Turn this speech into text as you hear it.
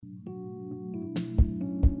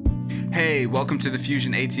Hey, welcome to the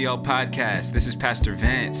Fusion ATL podcast. This is Pastor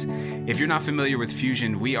Vance. If you're not familiar with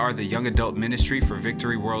Fusion, we are the young adult ministry for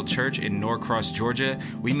Victory World Church in Norcross, Georgia.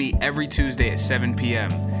 We meet every Tuesday at 7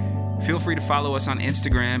 p.m. Feel free to follow us on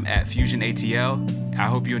Instagram at Fusion ATL. I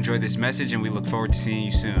hope you enjoyed this message, and we look forward to seeing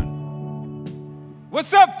you soon.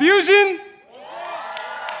 What's up, Fusion?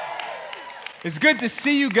 It's good to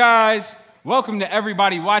see you guys. Welcome to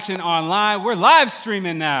everybody watching online. We're live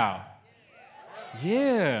streaming now.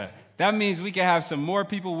 Yeah. That means we can have some more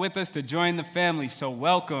people with us to join the family, so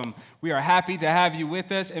welcome. We are happy to have you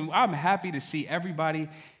with us, and I'm happy to see everybody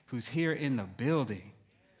who's here in the building.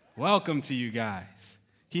 Welcome to you guys.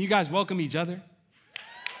 Can you guys welcome each other?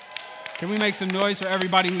 Can we make some noise for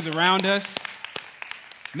everybody who's around us?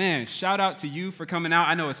 Man, shout out to you for coming out.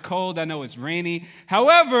 I know it's cold, I know it's rainy.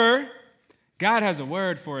 However, God has a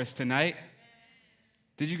word for us tonight.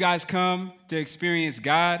 Did you guys come to experience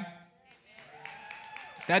God?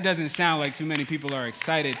 That doesn't sound like too many people are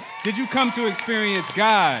excited. Did you come to experience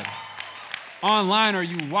God? Online, are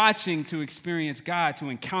you watching to experience God, to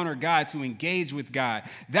encounter God, to engage with God?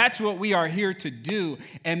 That's what we are here to do.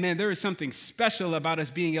 And man, there is something special about us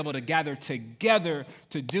being able to gather together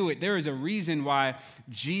to do it. There is a reason why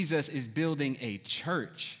Jesus is building a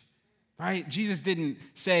church, right? Jesus didn't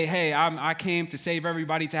say, hey, I came to save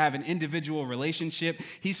everybody to have an individual relationship.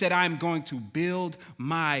 He said, I'm going to build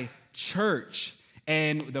my church.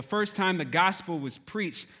 And the first time the gospel was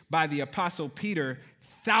preached by the Apostle Peter,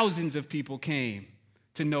 thousands of people came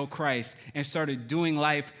to know Christ and started doing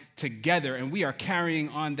life together. And we are carrying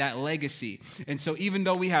on that legacy. And so even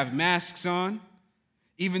though we have masks on,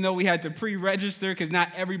 even though we had to pre-register because not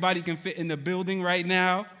everybody can fit in the building right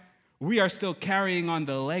now, we are still carrying on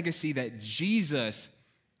the legacy that Jesus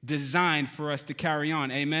designed for us to carry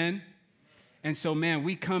on. Amen? And so, man,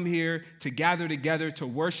 we come here to gather together, to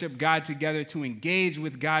worship God together, to engage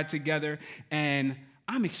with God together. And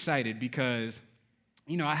I'm excited because,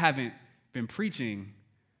 I haven't been preaching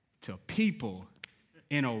to people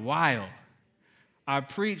in a while. I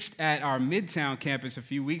preached at our Midtown campus a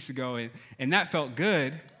few weeks ago, and that felt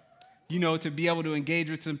good, to be able to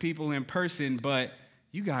engage with some people in person. But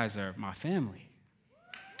you guys are my family.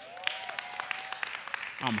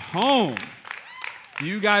 I'm home. Do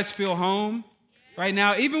you guys feel home? Right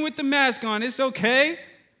now, even with the mask on, it's okay.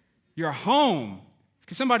 You're home.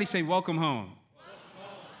 Can somebody say, welcome home? Welcome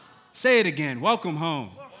home. Say it again, welcome home.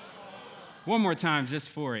 Welcome home. One more time just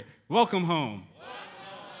for it. Welcome home. Welcome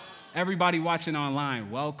home. Everybody watching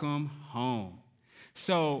online, welcome home.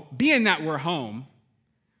 So being that we're home,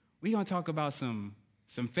 we're going to talk about some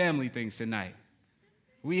family things tonight.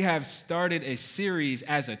 We have started a series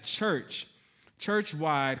as a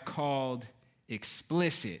church-wide called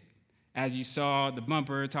Explicit. As you saw the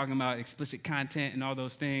bumper talking about explicit content and all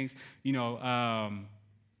those things,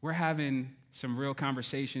 we're having some real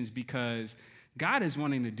conversations because God is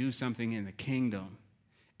wanting to do something in the kingdom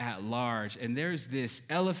at large. And there's this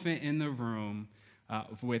elephant in the room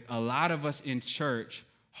with a lot of us in church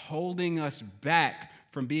holding us back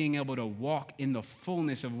from being able to walk in the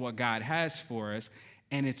fullness of what God has for us.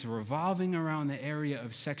 And it's revolving around the area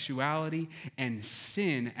of sexuality and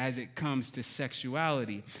sin as it comes to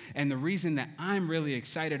sexuality. And the reason that I'm really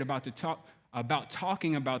excited about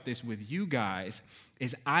talking about this with you guys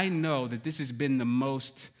is I know that this has been the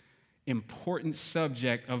most important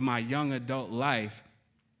subject of my young adult life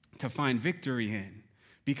to find victory in.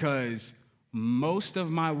 Because most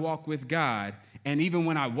of my walk with God, and even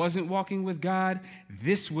when I wasn't walking with God,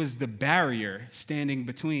 this was the barrier standing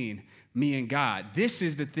between me and God. This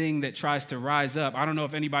is the thing that tries to rise up. I don't know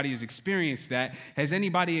if anybody has experienced that. Has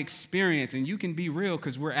anybody experienced, and you can be real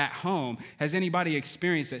because we're at home, has anybody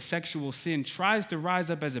experienced that sexual sin tries to rise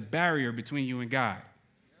up as a barrier between you and God?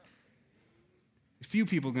 A few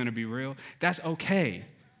people are going to be real. That's okay.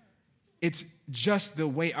 It's just the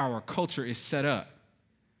way our culture is set up.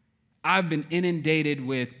 I've been inundated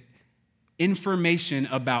with information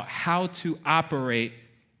about how to operate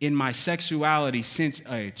in my sexuality since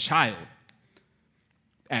a child.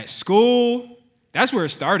 At school, that's where it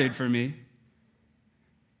started for me.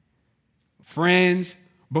 Friends,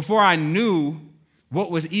 before I knew what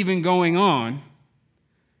was even going on,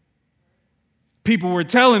 people were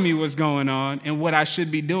telling me what's going on and what I should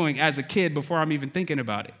be doing as a kid before I'm even thinking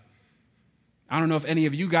about it. I don't know if any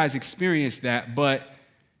of you guys experienced that, but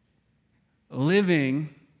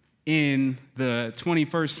living in the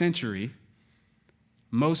 21st century,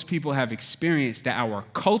 most people have experienced that our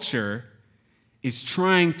culture is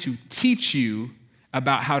trying to teach you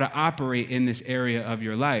about how to operate in this area of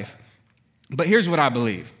your life. But here's what I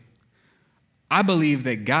believe. I believe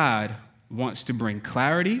that God wants to bring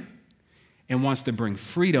clarity and wants to bring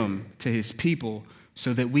freedom to his people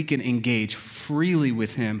so that we can engage freely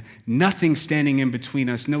with him. Nothing standing in between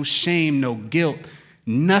us, no shame, no guilt,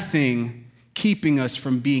 nothing keeping us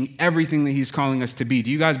from being everything that he's calling us to be.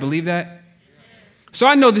 Do you guys believe that? So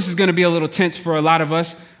I know this is going to be a little tense for a lot of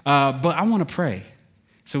us, but I want to pray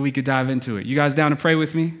so we could dive into it. You guys down to pray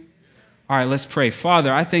with me? All right, let's pray.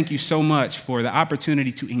 Father, I thank you so much for the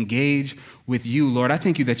opportunity to engage with you, Lord. I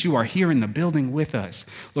thank you that you are here in the building with us.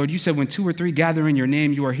 Lord, you said when 2 or 3 gather in your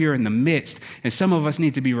name, you are here in the midst. And some of us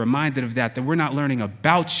need to be reminded of that we're not learning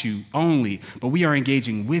about you only, but we are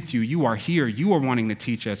engaging with you. You are here. You are wanting to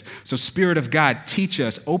teach us. So Spirit of God, teach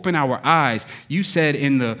us, open our eyes. You said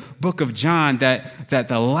in the book of John that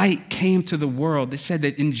the light came to the world. It said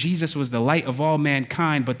that in Jesus was the light of all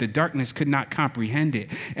mankind, but the darkness could not comprehend it.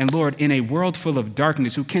 And Lord, in a world full of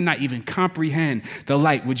darkness who cannot even comprehend the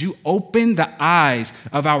light, would you open the eyes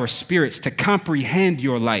of our spirits to comprehend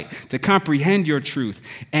your light, to comprehend your truth,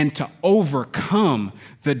 and to overcome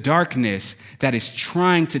the darkness that is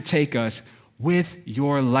trying to take us with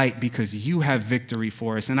your light, because you have victory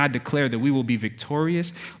for us. And I declare that we will be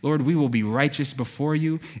victorious. Lord, we will be righteous before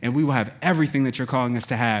you, and we will have everything that you're calling us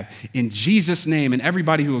to have. In Jesus' name, and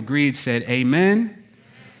everybody who agreed said amen.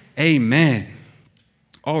 Amen.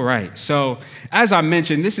 All right. So as I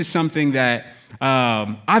mentioned, this is something that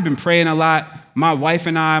I've been praying a lot. My wife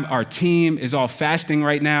and I, our team, is all fasting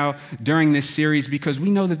right now during this series because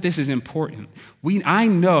we know that this is important. I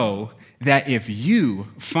know that if you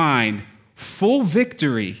find full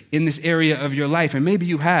victory in this area of your life, and maybe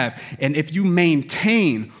you have, and if you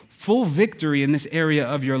maintain full victory in this area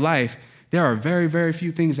of your life, there are very, very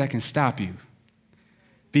few things that can stop you.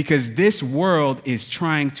 Because this world is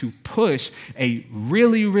trying to push a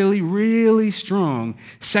really, really, really strong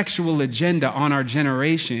sexual agenda on our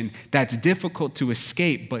generation that's difficult to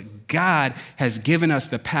escape, but God has given us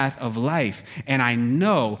the path of life. And I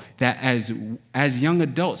know that as young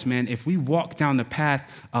adults, man, if we walk down the path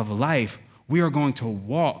of life, we are going to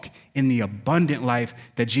walk in the abundant life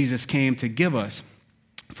that Jesus came to give us.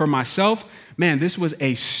 For myself, man, this was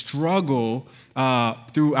a struggle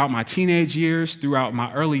throughout my teenage years, throughout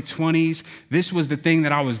my early 20s. This was the thing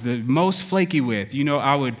that I was the most flaky with. You know,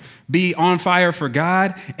 I would be on fire for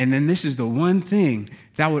God, and then this is the one thing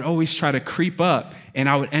that would always try to creep up, and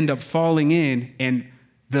I would end up falling in. And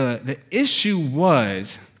the issue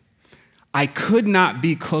was I could not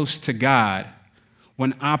be close to God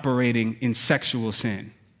when operating in sexual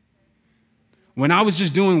sin. When I was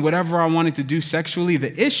just doing whatever I wanted to do sexually,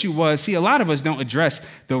 the issue was, a lot of us don't address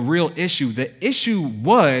the real issue. The issue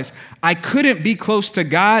was I couldn't be close to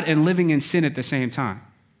God and living in sin at the same time.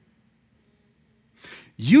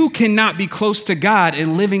 You cannot be close to God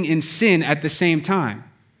and living in sin at the same time.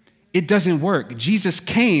 It doesn't work. Jesus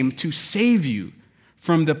came to save you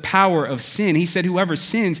from the power of sin. He said, whoever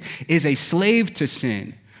sins is a slave to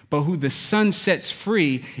sin. But who the Son sets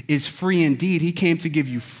free is free indeed. He came to give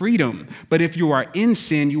you freedom. But if you are in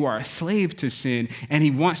sin, you are a slave to sin, and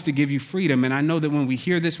he wants to give you freedom. And I know that when we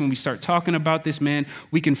hear this, when we start talking about this, man,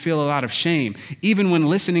 we can feel a lot of shame. Even when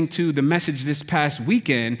listening to the message this past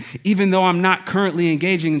weekend, even though I'm not currently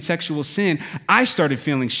engaging in sexual sin, I started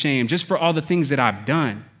feeling shame just for all the things that I've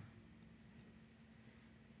done.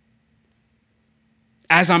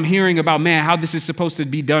 As I'm hearing about, man, how this is supposed to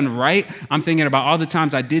be done right, I'm thinking about all the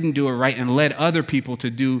times I didn't do it right and led other people to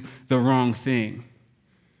do the wrong thing.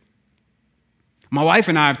 My wife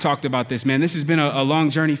and I have talked about this, man. This has been a long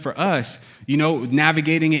journey for us, you know,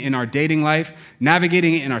 navigating it in our dating life,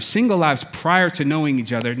 navigating it in our single lives prior to knowing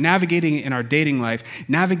each other, navigating it in our dating life,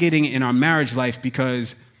 navigating it in our marriage life,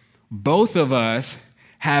 because both of us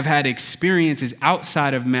have had experiences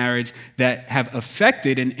outside of marriage that have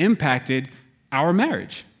affected and impacted our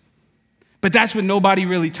marriage. But that's what nobody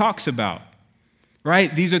really talks about,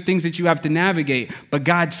 right? These are things that you have to navigate. But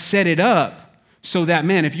God set it up so that,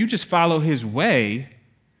 man, if you just follow his way,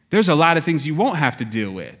 there's a lot of things you won't have to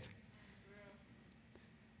deal with.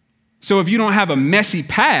 So if you don't have a messy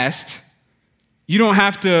past, you don't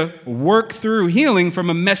have to work through healing from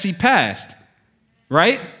a messy past,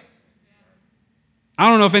 right? I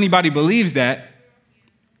don't know if anybody believes that,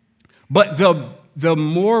 but the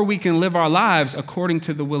more we can live our lives according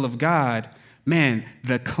to the will of God, man,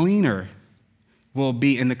 the cleaner we'll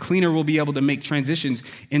be, and the cleaner we'll be able to make transitions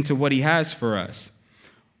into what he has for us.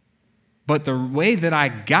 But the way that I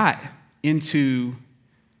got into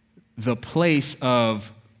the place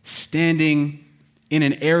of standing in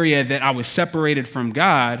an area that I was separated from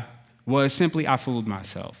God was simply I fooled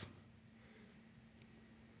myself.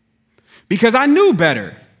 Because I knew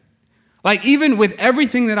better. Like, even with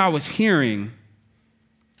everything that I was hearing,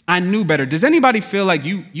 I knew better. Does anybody feel like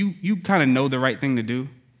you kind of know the right thing to do,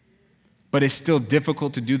 but it's still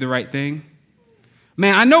difficult to do the right thing?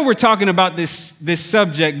 Man, I know we're talking about this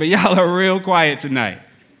subject, but y'all are real quiet tonight.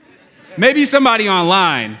 Maybe somebody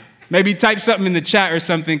online, maybe type something in the chat or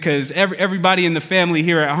something, because everybody in the family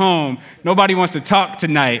here at home, nobody wants to talk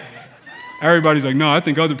tonight. Everybody's like, no, I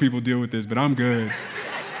think other people deal with this, but I'm good.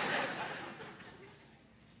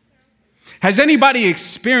 Has anybody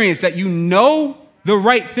experienced that you know the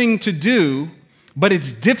right thing to do, but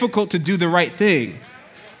it's difficult to do the right thing?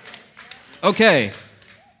 Okay.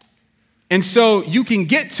 And so you can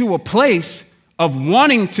get to a place of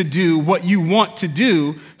wanting to do what you want to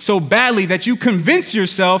do so badly that you convince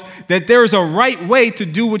yourself that there's a right way to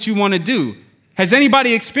do what you want to do. Has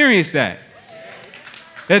anybody experienced that?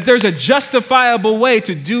 That there's a justifiable way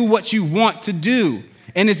to do what you want to do,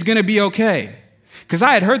 and it's going to be okay. Because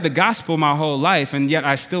I had heard the gospel my whole life, and yet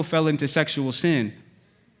I still fell into sexual sin.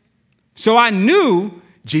 So I knew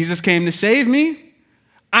Jesus came to save me.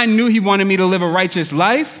 I knew he wanted me to live a righteous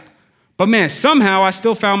life. But man, somehow I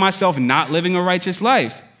still found myself not living a righteous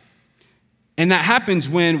life. And that happens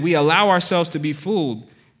when we allow ourselves to be fooled.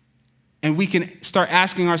 And we can start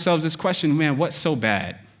asking ourselves this question, man, what's so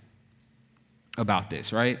bad about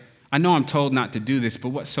this, right? I know I'm told not to do this, but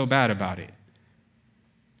what's so bad about it?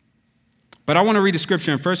 But I want to read a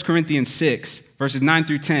scripture in 1 Corinthians 6, verses 9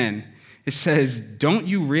 through 10. It says, don't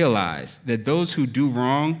you realize that those who do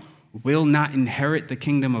wrong will not inherit the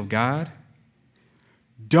kingdom of God?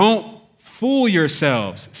 Don't fool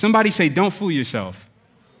yourselves. Somebody say, don't fool yourself.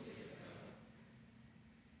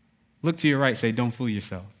 Look to your right, say, don't fool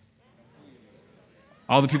yourself.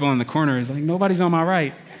 All the people in the corner is like, nobody's on my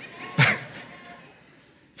right.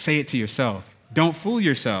 Say it to yourself. Don't fool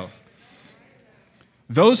yourself.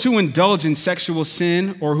 Those who indulge in sexual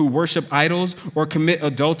sin or who worship idols or commit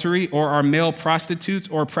adultery or are male prostitutes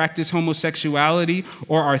or practice homosexuality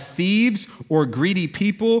or are thieves or greedy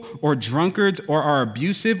people or drunkards or are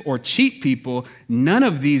abusive or cheat people, none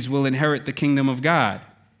of these will inherit the kingdom of God.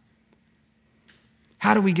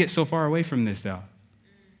 How do we get so far away from this, though?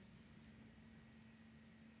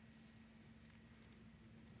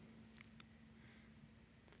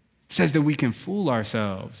 It says that we can fool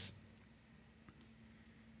ourselves.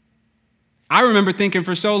 I remember thinking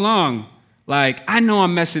for so long, like, I know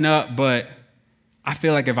I'm messing up, but I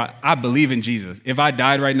feel like if I believe in Jesus. If I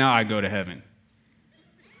died right now, I'd go to heaven.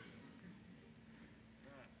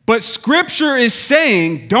 But Scripture is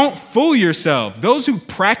saying, don't fool yourself. Those who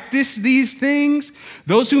practice these things,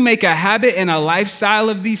 those who make a habit and a lifestyle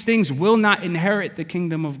of these things will not inherit the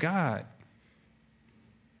kingdom of God.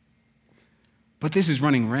 But this is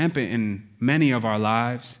running rampant in many of our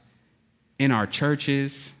lives, in our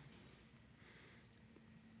churches.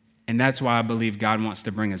 And that's why I believe God wants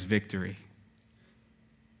to bring us victory.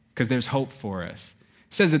 Because there's hope for us.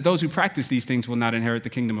 It says that those who practice these things will not inherit the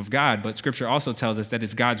kingdom of God, but Scripture also tells us that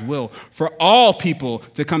it's God's will for all people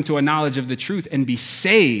to come to a knowledge of the truth and be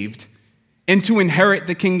saved and to inherit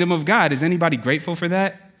the kingdom of God. Is anybody grateful for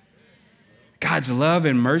that? God's love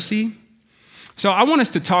and mercy. So I want us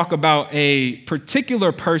to talk about a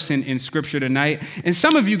particular person in Scripture tonight. And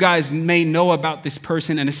some of you guys may know about this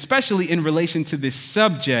person, and especially in relation to this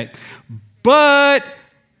subject. But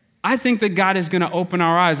I think that God is going to open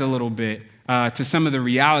our eyes a little bit to some of the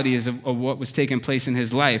realities of what was taking place in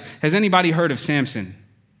his life. Has anybody heard of Samson?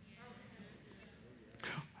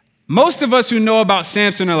 Most of us who know about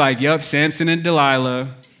Samson are like, yep, Samson and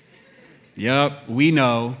Delilah. Yep, we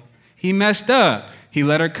know. He messed up. He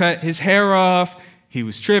let her cut his hair off. He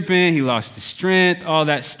was tripping. He lost his strength, all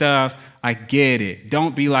that stuff. I get it.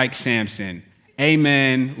 Don't be like Samson.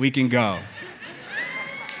 Amen. We can go.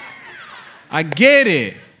 I get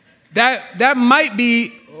it. That might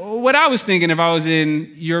be what I was thinking if I was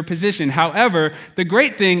in your position. However, the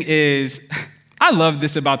great thing is, I love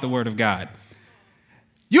this about the Word of God.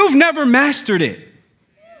 You've never mastered it.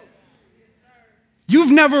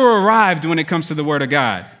 You've never arrived when it comes to the Word of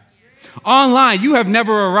God. Online, you have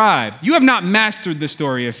never arrived. You have not mastered the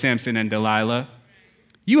story of Samson and Delilah.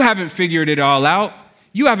 You haven't figured it all out.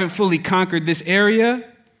 You haven't fully conquered this area.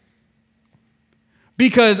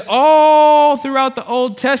 Because all throughout the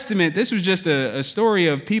Old Testament, this was just a story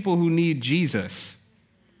of people who need Jesus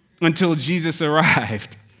until Jesus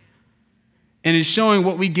arrived. And it's showing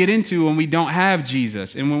what we get into when we don't have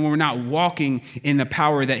Jesus and when we're not walking in the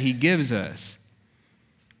power that he gives us.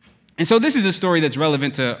 And so this is a story that's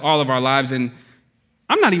relevant to all of our lives, and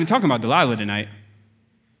I'm not even talking about Delilah tonight.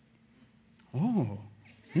 Oh,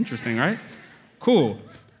 interesting, right? Cool.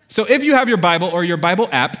 So if you have your Bible or your Bible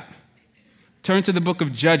app, turn to the book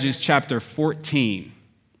of Judges, chapter 14.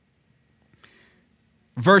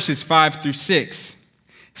 verses 5 through 6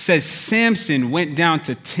 says, Samson went down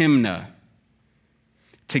to Timnah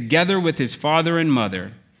together with his father and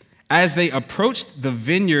mother. As they approached the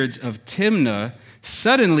vineyards of Timnah,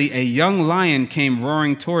 suddenly a young lion came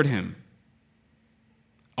roaring toward him.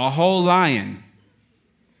 A whole lion.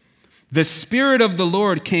 The Spirit of the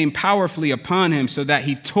Lord came powerfully upon him so that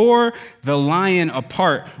he tore the lion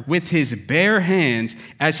apart with his bare hands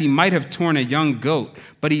as he might have torn a young goat.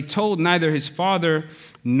 But he told neither his father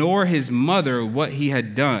nor his mother what he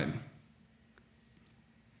had done.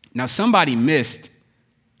 Now, somebody missed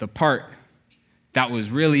the part that was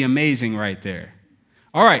really amazing right there.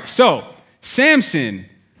 All right, so Samson.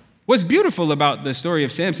 What's beautiful about the story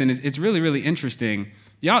of Samson is it's really, really interesting.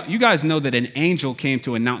 You guys know that an angel came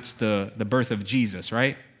to announce the birth of Jesus,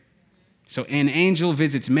 right? So an angel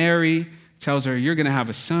visits Mary, tells her, you're going to have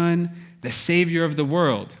a son, the Savior of the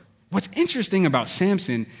world. What's interesting about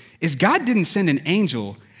Samson is God didn't send an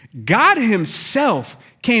angel. God himself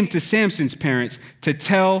came to Samson's parents to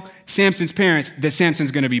tell Samson's parents that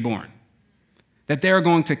Samson's going to be born, that they're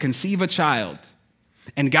going to conceive a child,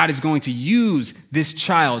 and God is going to use this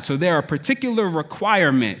child. So there are particular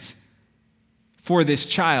requirements for this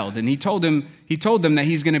child. And he told them that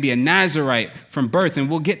he's going to be a Nazirite from birth, and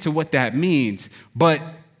we'll get to what that means. But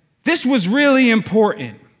this was really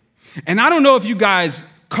important. And I don't know if you guys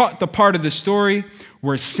caught the part of the story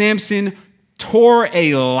where Samson tore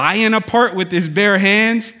a lion apart with his bare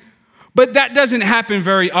hands, but that doesn't happen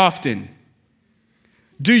very often.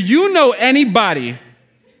 Do you know anybody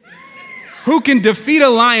who can defeat a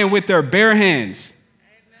lion with their bare hands?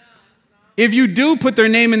 If you do, put their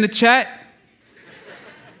name in the chat.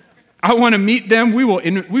 I want to meet them. We will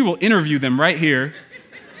interview them right here,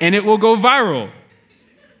 and it will go viral.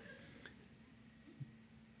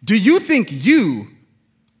 Do you think you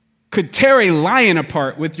could tear a lion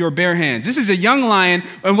apart with your bare hands? This is a young lion,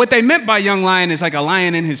 and what they meant by young lion is like a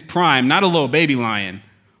lion in his prime, not a little baby lion,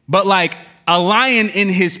 but like a lion in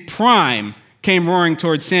his prime came roaring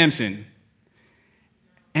towards Samson.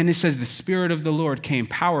 And it says the Spirit of the Lord came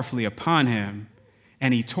powerfully upon him,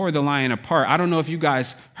 and he tore the lion apart. I don't know if you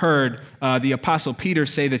guys heard the Apostle Peter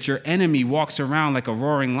say that your enemy walks around like a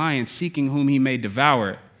roaring lion, seeking whom he may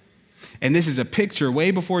devour. And this is a picture way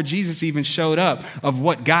before Jesus even showed up of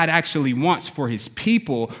what God actually wants for his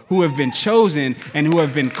people who have been chosen and who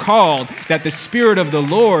have been called, that the Spirit of the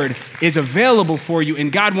Lord is available for you,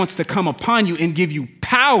 and God wants to come upon you and give you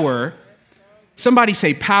power. Somebody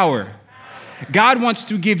say power. God wants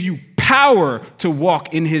to give you power to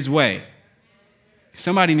walk in his way.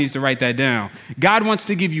 Somebody needs to write that down. God wants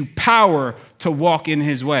to give you power to walk in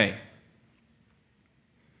his way.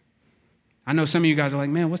 I know some of you guys are like,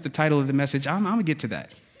 man, what's the title of the message? I'm going to get to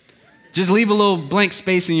that. Just leave a little blank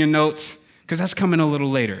space in your notes because that's coming a little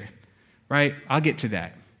later, right? I'll get to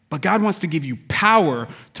that. But God wants to give you power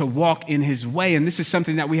to walk in his way. And this is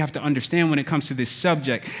something that we have to understand when it comes to this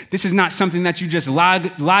subject. This is not something that you just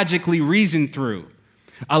logically reason through.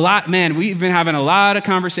 We've been having a lot of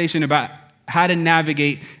conversation about how to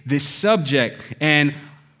navigate this subject. And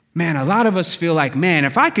man, a lot of us feel like, man,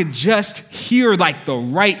 if I could just hear like the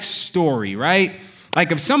right story, right?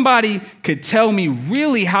 Like if somebody could tell me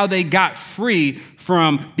really how they got free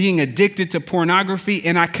from being addicted to pornography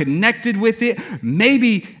and I connected with it,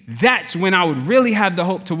 maybe that's when I would really have the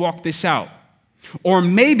hope to walk this out. Or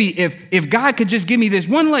maybe if God could just give me this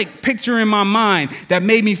one like picture in my mind that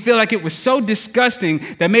made me feel like it was so disgusting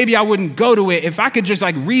that maybe I wouldn't go to it. If I could just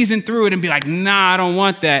like reason through it and be like, nah, I don't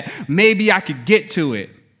want that. Maybe I could get to it.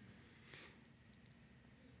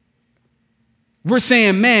 We're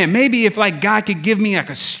saying, man, maybe if like God could give me like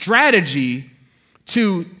a strategy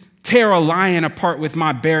to tear a lion apart with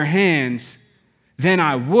my bare hands, then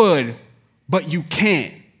I would, but you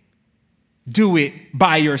can't do it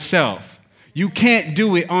by yourself. You can't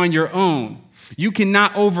do it on your own. You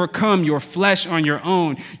cannot overcome your flesh on your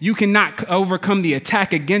own. You cannot overcome the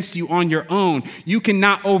attack against you on your own. You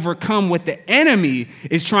cannot overcome what the enemy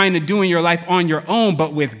is trying to do in your life on your own,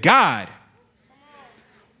 but with God.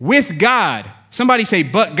 With God. Somebody say,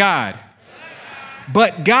 but God.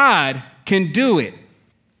 But God can do it.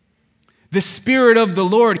 The Spirit of the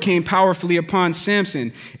Lord came powerfully upon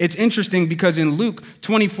Samson. It's interesting because in Luke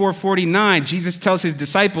 24:49, Jesus tells his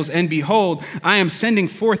disciples, and behold, I am sending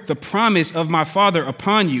forth the promise of my Father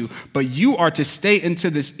upon you, but you are to stay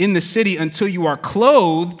in the city until you are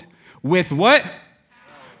clothed with what?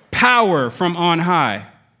 Power from on high.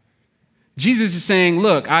 Jesus is saying,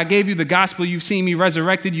 look, I gave you the gospel. You've seen me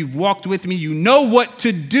resurrected. You've walked with me. You know what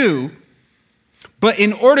to do. But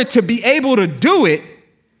in order to be able to do it,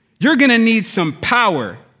 you're going to need some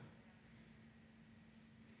power.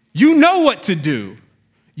 You know what to do.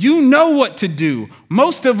 You know what to do.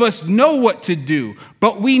 Most of us know what to do,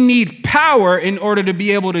 but we need power in order to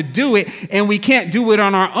be able to do it, and we can't do it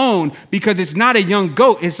on our own because it's not a young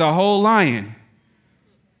goat, it's a whole lion.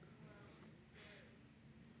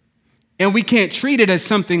 And we can't treat it as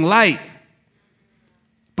something light,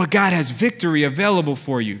 but God has victory available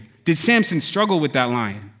for you. Did Samson struggle with that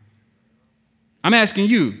lion? I'm asking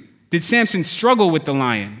you, did Samson struggle with the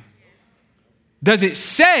lion? Does it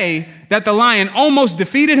say that the lion almost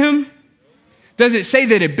defeated him? Does it say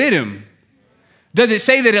that it bit him? Does it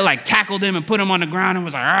say that it like tackled him and put him on the ground and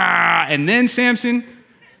was like, ah, and then Samson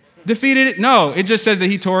defeated it? No, it just says that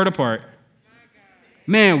he tore it apart.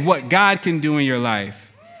 Man, what God can do in your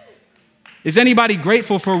life. Is anybody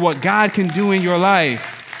grateful for what God can do in your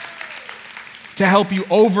life to help you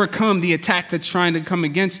overcome the attack that's trying to come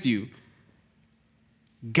against you?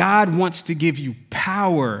 God wants to give you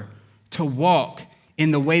power to walk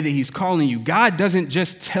in the way that he's calling you. God doesn't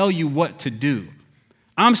just tell you what to do.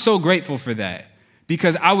 I'm so grateful for that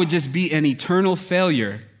because I would just be an eternal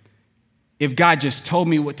failure if God just told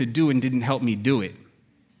me what to do and didn't help me do it.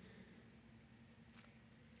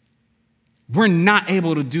 We're not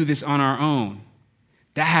able to do this on our own.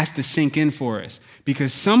 That has to sink in for us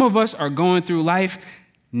because some of us are going through life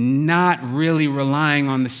not really relying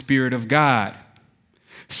on the Spirit of God.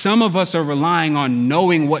 Some of us are relying on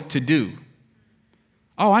knowing what to do.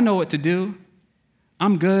 Oh, I know what to do.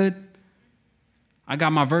 I'm good. I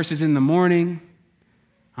got my verses in the morning.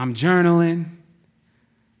 I'm journaling.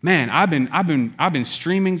 Man, I've been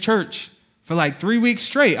streaming church for like 3 weeks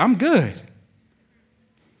straight. I'm good.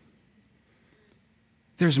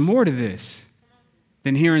 There's more to this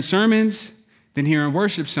than hearing sermons, than hearing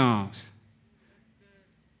worship songs.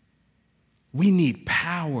 We need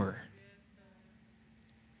power.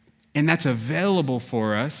 And that's available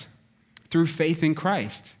for us through faith in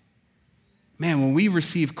Christ. Man, when we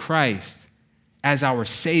receive Christ as our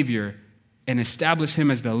Savior and establish him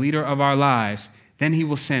as the leader of our lives, then he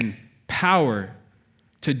will send power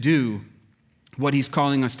to do what he's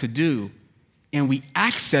calling us to do. And we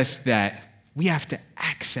access that. We have to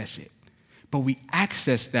access it. But we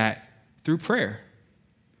access that through prayer.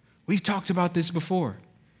 We've talked about this before.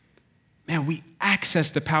 Man, we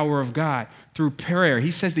access the power of God through prayer.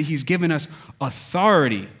 He says that he's given us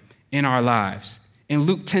authority in our lives. In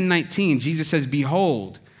Luke 10:19, Jesus says,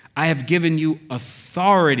 "Behold, I have given you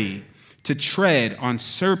authority to tread on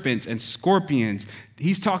serpents and scorpions."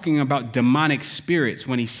 He's talking about demonic spirits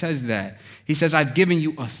when he says that. He says, "I've given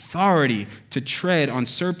you authority to tread on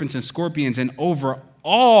serpents and scorpions and over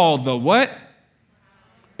all the" what?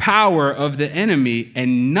 "Power of the enemy,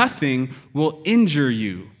 and nothing will injure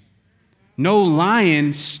you." No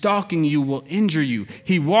lion stalking you will injure you.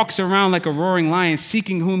 He walks around like a roaring lion,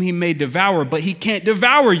 seeking whom he may devour, but he can't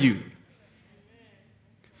devour you.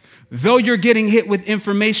 Though you're getting hit with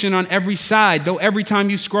information on every side, though every time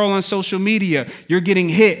you scroll on social media, you're getting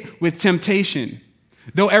hit with temptation.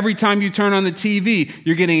 Though every time you turn on the TV,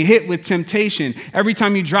 you're getting hit with temptation. Every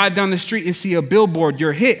time you drive down the street and see a billboard,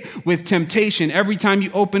 you're hit with temptation. Every time you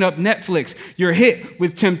open up Netflix, you're hit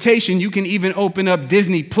with temptation. You can even open up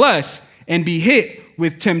Disney Plus and be hit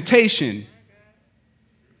with temptation.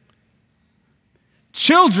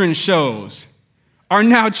 Children's shows are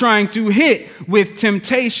now trying to hit with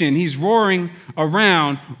temptation. He's roaring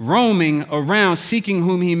around, roaming around, seeking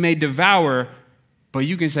whom he may devour. But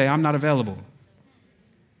you can say, I'm not available.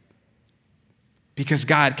 Because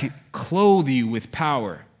God can clothe you with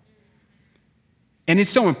power. And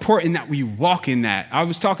it's so important that we walk in that. I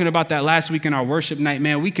was talking about that last week in our worship night.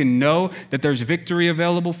 Man, we can know that there's victory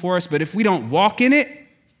available for us, but if we don't walk in it,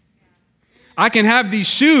 I can have these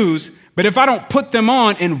shoes, but if I don't put them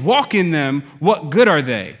on and walk in them, what good are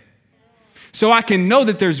they? So I can know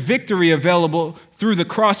that there's victory available through the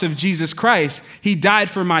cross of Jesus Christ. He died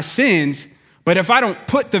for my sins, but if I don't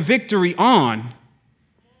put the victory on,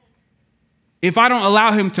 if I don't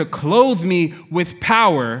allow him to clothe me with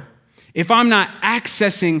power, if I'm not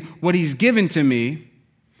accessing what he's given to me,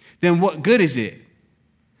 then what good is it?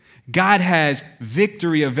 God has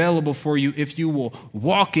victory available for you if you will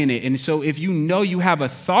walk in it. And so if you know you have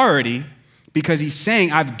authority, because he's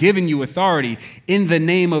saying, I've given you authority in the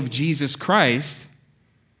name of Jesus Christ,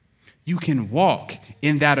 you can walk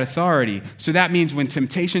in that authority. So that means when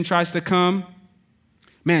temptation tries to come,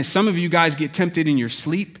 man, some of you guys get tempted in your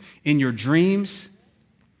sleep, in your dreams.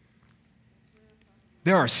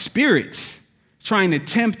 There are spirits trying to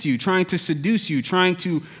tempt you, trying to seduce you, trying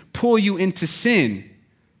to pull you into sin.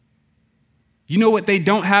 You know what they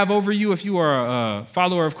don't have over you if you are a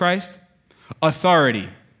follower of Christ? Authority.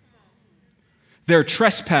 They're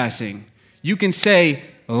trespassing. You can say,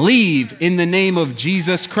 leave in the name of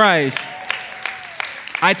Jesus Christ.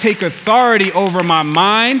 I take authority over my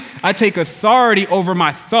mind. I take authority over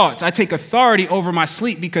my thoughts. I take authority over my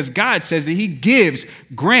sleep because God says that he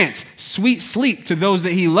grants sweet sleep to those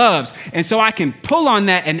that he loves. And so I can pull on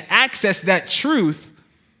that and access that truth.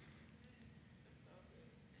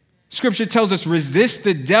 Scripture tells us, resist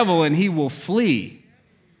the devil and he will flee.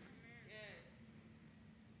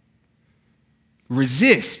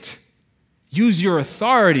 Resist. Use your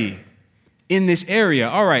authority in this area.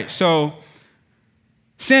 All right, so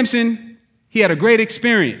Samson, he had a great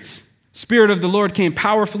experience. Spirit of the Lord came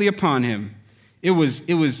powerfully upon him. It was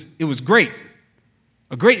great,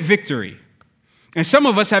 a great victory. And some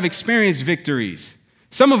of us have experienced victories.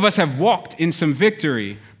 Some of us have walked in some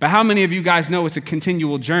victory. But how many of you guys know it's a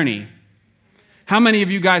continual journey? How many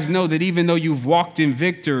of you guys know that even though you've walked in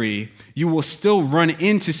victory, you will still run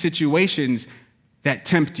into situations that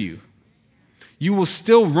tempt you? You will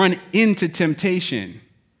still run into temptation.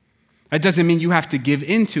 That doesn't mean you have to give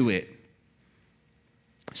into it.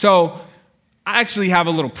 So I actually have a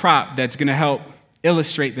little prop that's going to help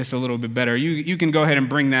illustrate this a little bit better. You can go ahead and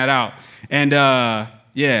bring that out. And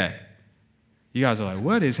yeah, you guys are like,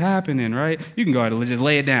 what is happening, right? You can go ahead and just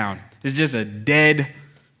lay it down. It's just a dead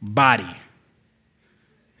body.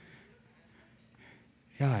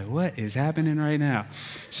 You're like, what is happening right now?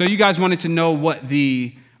 So you guys wanted to know what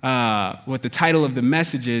the title of the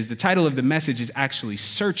message is. The title of the message is actually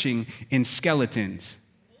Searching in Skeletons.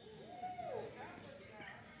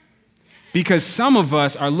 Because some of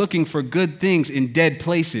us are looking for good things in dead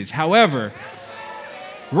places. However,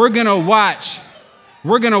 we're going to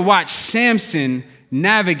watch Samson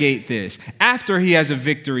navigate this. After he has a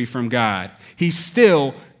victory from God, he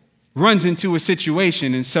still runs into a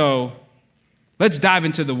situation. And so let's dive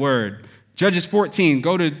into the word. Judges 14,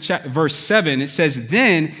 go to verse 7. It says,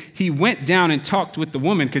 then he went down and talked with the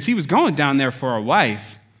woman, because he was going down there for a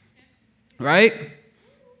wife, right?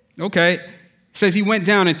 Okay. It says he went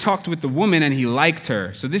down and talked with the woman and he liked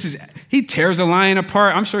her. So he tears a lion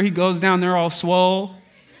apart. I'm sure he goes down there all swole.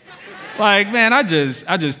 Like, man, I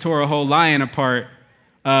just tore a whole lion apart,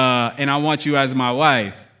 and I want you as my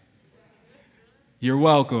wife. You're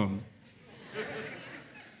welcome.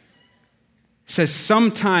 It says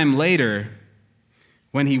sometime later,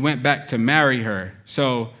 when he went back to marry her,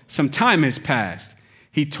 so some time has passed.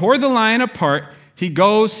 He tore the lion apart. He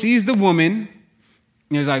goes, sees the woman,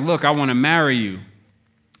 and he's like, look, I want to marry you.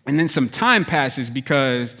 And then some time passes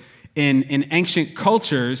because in ancient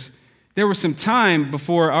cultures, there was some time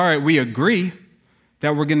before, all right, we agree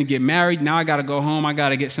that we're going to get married. Now I got to go home. I got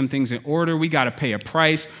to get some things in order. We got to pay a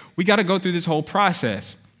price. We got to go through this whole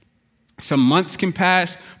process. Some months can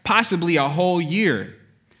pass, possibly a whole year.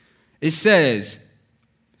 It says,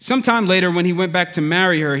 sometime later when he went back to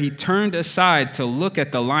marry her, he turned aside to look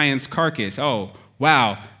at the lion's carcass. Oh,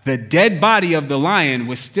 wow. The dead body of the lion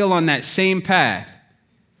was still on that same path.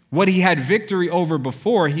 What he had victory over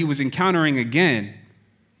before, he was encountering again.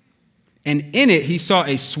 And in it, he saw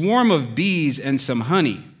a swarm of bees and some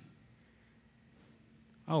honey.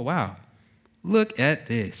 Oh, wow. Look at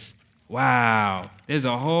this. Wow. There's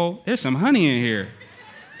some honey in here.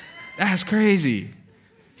 That's crazy.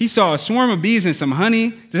 He saw a swarm of bees and some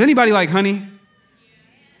honey. Does anybody like honey?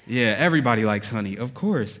 Yeah, everybody likes honey, of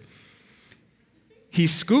course. He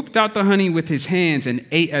scooped out the honey with his hands and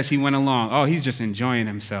ate as he went along. Oh, he's just enjoying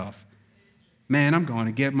himself. Man, I'm going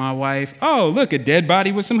to get my wife. Oh, look, a dead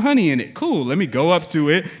body with some honey in it. Cool, let me go up to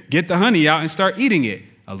it, get the honey out, and start eating it.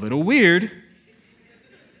 A little weird.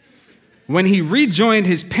 When he rejoined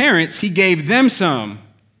his parents, he gave them some.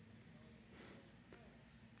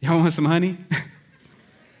 Y'all want some honey?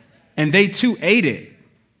 And they too ate it.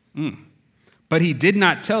 But he did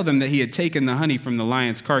not tell them that he had taken the honey from the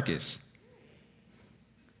lion's carcass.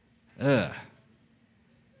 I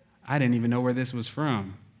didn't even know where this was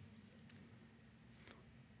from.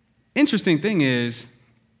 Interesting thing is,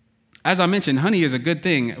 as I mentioned, honey is a good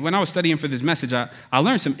thing. When I was studying for this message, I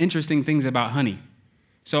learned some interesting things about honey.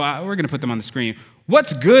 So we're going to put them on the screen.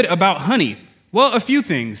 What's good about honey? Well, a few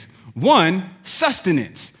things. One,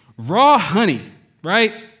 sustenance. Raw honey,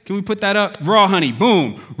 right? Can we put that up? Raw honey,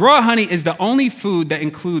 boom. Raw honey is the only food that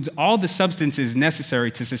includes all the substances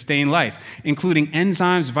necessary to sustain life, including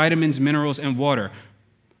enzymes, vitamins, minerals, and water.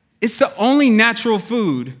 It's the only natural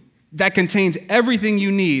food that contains everything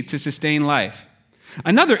you need to sustain life.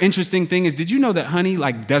 Another interesting thing is, did you know that honey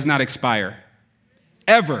does not expire?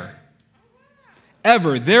 Ever.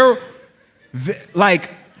 There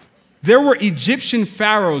were Egyptian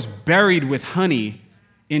pharaohs buried with honey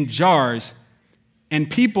in jars, and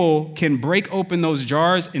people can break open those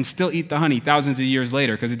jars and still eat the honey thousands of years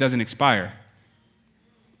later because it doesn't expire.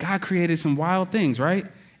 God created some wild things, right?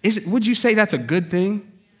 Would you say that's a good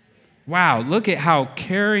thing? Wow, look at how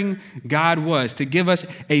caring God was to give us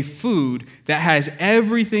a food that has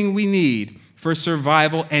everything we need for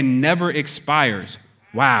survival and never expires.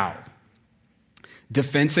 Wow.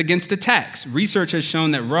 Defense against attacks. Research has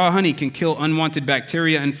shown that raw honey can kill unwanted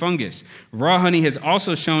bacteria and fungus. Raw honey has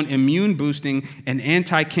also shown immune boosting and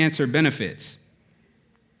anti-cancer benefits.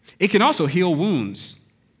 It can also heal wounds.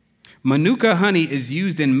 Manuka honey is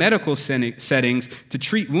used in medical settings to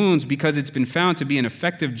treat wounds because it's been found to be an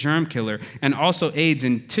effective germ killer and also aids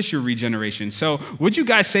in tissue regeneration. So would you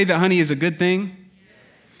guys say that honey is a good thing?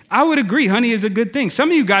 I would agree, honey is a good thing. Some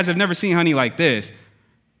of you guys have never seen honey like this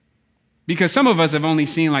because some of us have only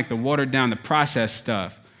seen like the watered down, the processed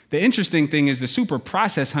stuff. The interesting thing is the super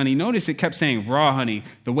processed honey, notice it kept saying raw honey,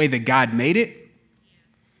 the way that God made it.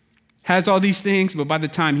 Has all these things, but by the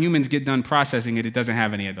time humans get done processing it, it doesn't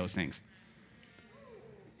have any of those things.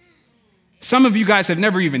 Some of you guys have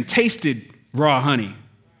never even tasted raw honey.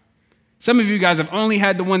 Some of you guys have only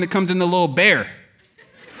had the one that comes in the little bear.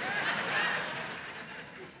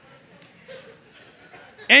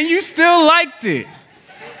 And you still liked it.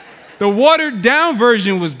 The watered down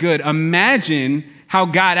version was good. Imagine how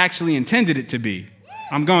God actually intended it to be.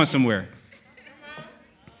 I'm going somewhere.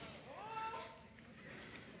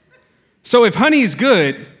 So if honey is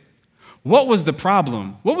good, what was the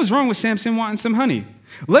problem? What was wrong with Samson wanting some honey?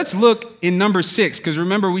 Let's look in Numbers 6, because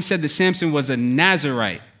remember we said that Samson was a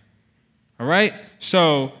Nazirite. All right?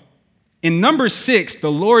 So in Numbers 6,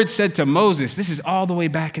 the Lord said to Moses, this is all the way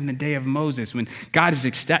back in the day of Moses, when God is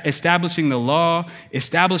establishing the law,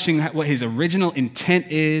 establishing what his original intent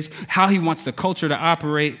is, how he wants the culture to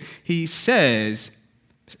operate. He says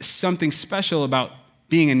something special about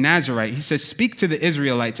being a Nazirite. He says, speak to the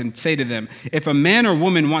Israelites and say to them, if a man or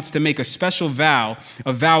woman wants to make a special vow,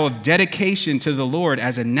 a vow of dedication to the Lord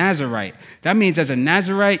as a Nazirite, that means as a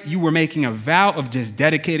Nazirite, you were making a vow of just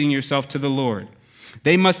dedicating yourself to the Lord.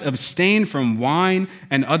 They must abstain from wine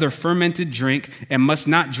and other fermented drink and must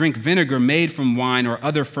not drink vinegar made from wine or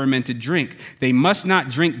other fermented drink. They must not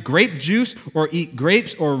drink grape juice or eat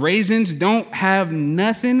grapes or raisins. Don't have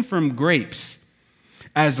nothing from grapes.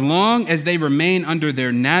 As long as they remain under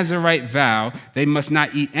their Nazirite vow, they must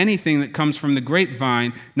not eat anything that comes from the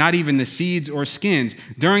grapevine, not even the seeds or skins.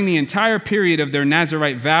 During the entire period of their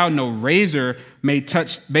Nazirite vow, no razor may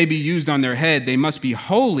be used on their head. They must be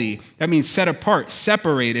holy. That means set apart,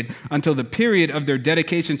 separated, until the period of their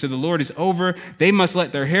dedication to the Lord is over. They must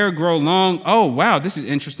let their hair grow long. Oh, wow, this is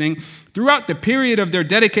interesting. Throughout the period of their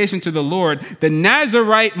dedication to the Lord, the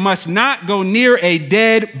Nazirite must not go near a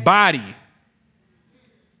dead body.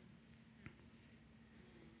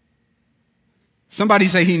 Somebody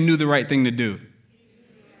say he knew the right thing to do.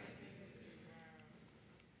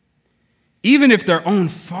 Even if their own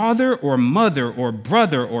father or mother or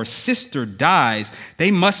brother or sister dies,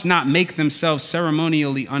 they must not make themselves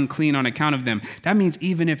ceremonially unclean on account of them. That means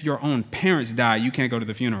even if your own parents die, you can't go to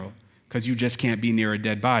the funeral because you just can't be near a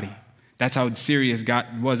dead body. That's how serious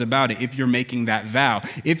God was about it. If you're making that vow,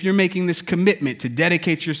 if you're making this commitment to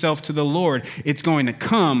dedicate yourself to the Lord, it's going to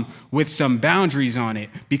come with some boundaries on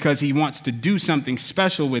it because he wants to do something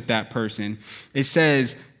special with that person. It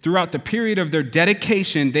says, throughout the period of their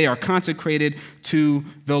dedication, they are consecrated to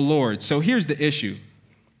the Lord. So here's the issue.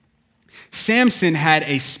 Samson had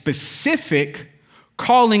a specific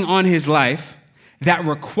calling on his life that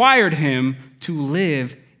required him to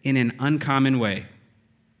live in an uncommon way.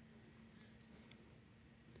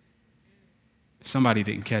 Somebody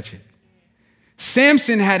didn't catch it.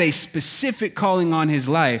 Samson had a specific calling on his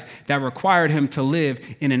life that required him to live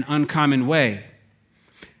in an uncommon way.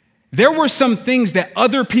 There were some things that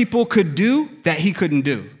other people could do that he couldn't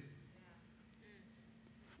do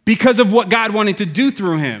because of what God wanted to do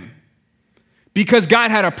through him. Because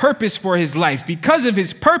God had a purpose for his life. Because of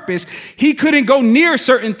his purpose, he couldn't go near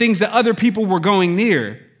certain things that other people were going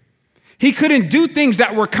near. He couldn't do things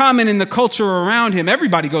that were common in the culture around him.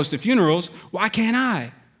 Everybody goes to funerals. Why can't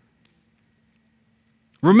I?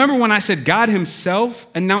 Remember when I said God himself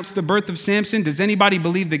announced the birth of Samson? Does anybody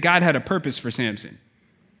believe that God had a purpose for Samson?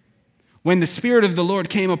 When the Spirit of the Lord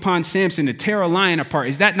came upon Samson to tear a lion apart,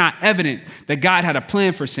 is that not evident that God had a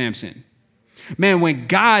plan for Samson? Man, when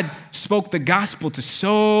God spoke the gospel to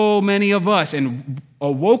so many of us and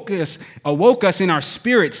awoke us in our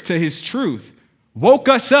spirits to his truth, woke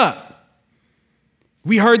us up,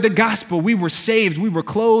 we heard the gospel, we were saved, we were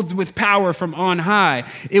clothed with power from on high.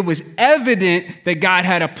 It was evident that God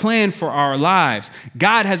had a plan for our lives.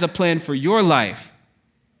 God has a plan for your life.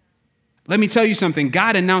 Let me tell you something.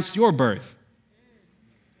 God announced your birth.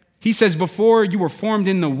 He says, before you were formed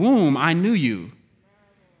in the womb, I knew you.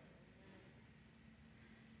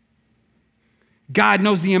 God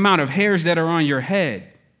knows the amount of hairs that are on your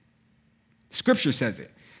head. Scripture says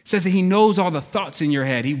it. It says that he knows all the thoughts in your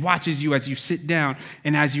head. He watches you as you sit down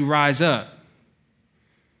and as you rise up.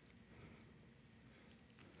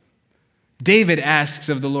 David asks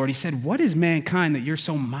of the Lord, he said, what is mankind that you're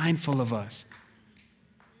so mindful of us?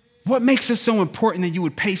 What makes us so important that you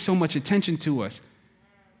would pay so much attention to us?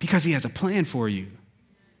 Because he has a plan for you.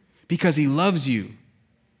 Because he loves you.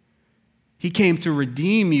 He came to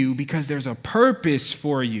redeem you because there's a purpose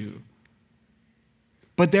for you.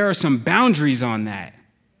 But there are some boundaries on that.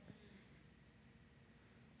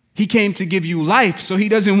 He came to give you life, so he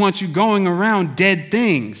doesn't want you going around dead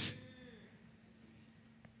things.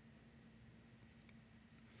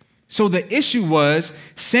 So the issue was,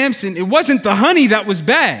 Samson, it wasn't the honey that was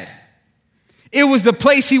bad. It was the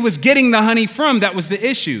place he was getting the honey from that was the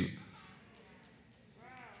issue.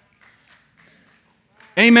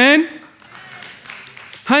 Amen?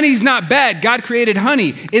 Honey's not bad. God created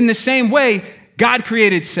honey. In the same way, God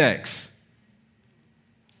created sex.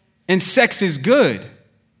 And sex is good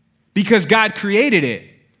because God created it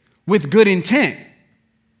with good intent.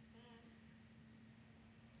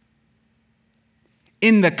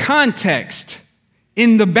 In the context,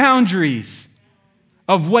 in the boundaries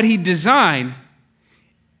of what he designed,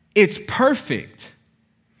 it's perfect.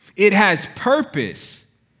 It has purpose.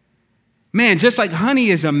 Man, just like honey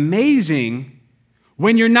is amazing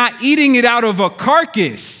when you're not eating it out of a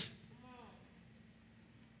carcass.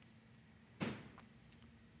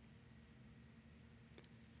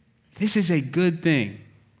 This is a good thing.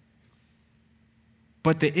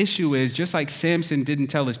 But the issue is, just like Samson didn't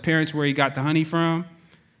tell his parents where he got the honey from,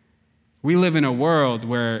 we live in a world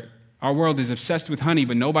where our world is obsessed with honey,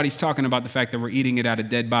 but nobody's talking about the fact that we're eating it out of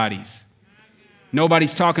dead bodies.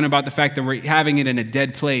 Nobody's talking about the fact that we're having it in a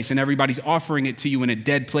dead place, and everybody's offering it to you in a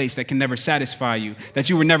dead place that can never satisfy you, that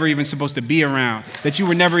you were never even supposed to be around, that you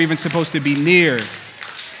were never even supposed to be near.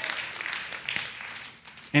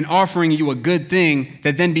 And offering you a good thing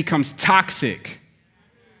that then becomes toxic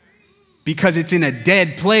because it's in a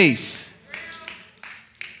dead place.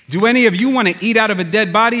 Do any of you want to eat out of a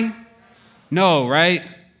dead body? No, right?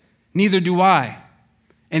 Neither do I.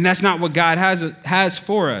 And that's not what God has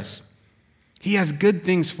for us. He has good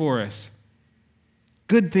things for us.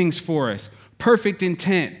 Good things for us. Perfect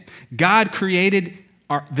intent. God created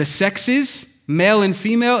the sexes, male and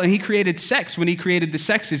female, and he created sex when he created the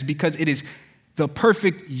sexes because it is the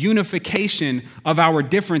perfect unification of our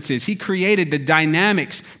differences. He created the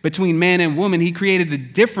dynamics between man and woman. He created the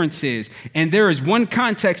differences. And there is one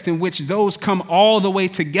context in which those come all the way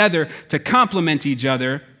together to complement each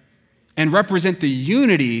other and represent the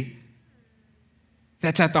unity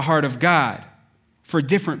that's at the heart of God. For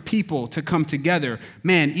different people to come together.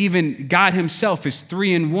 Man, even God himself is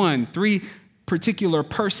 3 in 1, 3 particular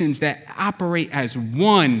persons that operate as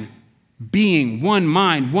one being, one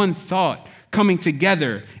mind, one thought, coming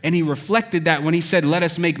together. And he reflected that when he said, let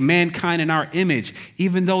us make mankind in our image.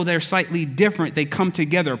 Even though they're slightly different, they come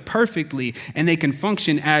together perfectly and they can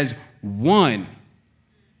function as one.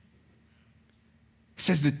 It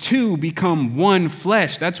says the two become one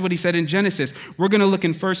flesh. That's what he said in Genesis. We're going to look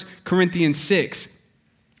in 1 Corinthians 6,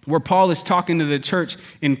 where Paul is talking to the church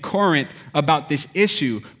in Corinth about this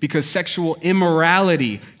issue because sexual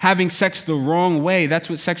immorality, having sex the wrong way, that's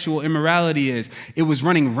what sexual immorality is. It was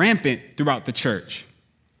running rampant throughout the church.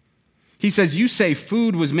 He says, you say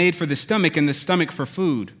food was made for the stomach and the stomach for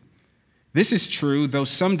food. This is true, though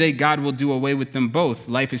someday God will do away with them both.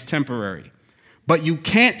 Life is temporary. But you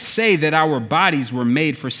can't say that our bodies were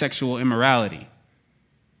made for sexual immorality.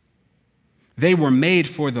 They were made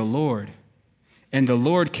for the Lord. And the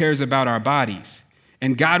Lord cares about our bodies.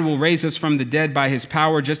 And God will raise us from the dead by his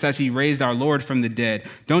power, just as he raised our Lord from the dead.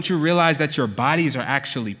 Don't you realize that your bodies are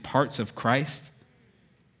actually parts of Christ?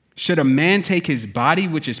 Should a man take his body,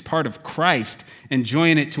 which is part of Christ, and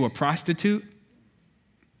join it to a prostitute?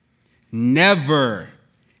 Never.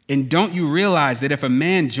 And don't you realize that if a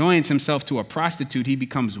man joins himself to a prostitute, he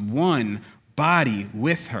becomes one body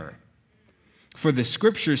with her? For the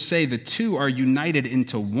scriptures say the two are united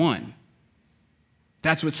into one.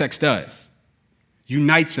 That's what sex does.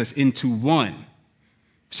 Unites us into one.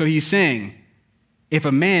 So he's saying, if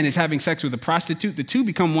a man is having sex with a prostitute, the two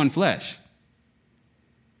become one flesh.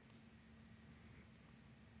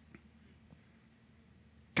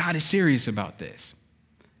 God is serious about this.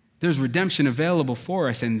 There's redemption available for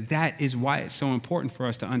us, and that is why it's so important for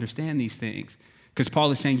us to understand these things. Because Paul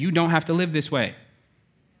is saying, you don't have to live this way.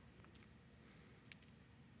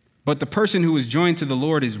 But the person who is joined to the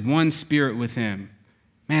Lord is one spirit with him.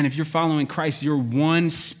 Man, if you're following Christ, you're one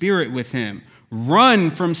spirit with him. Run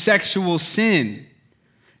from sexual sin.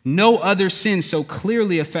 No other sin so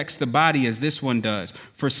clearly affects the body as this one does,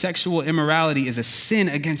 for sexual immorality is a sin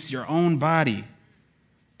against your own body.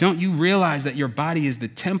 Don't you realize that your body is the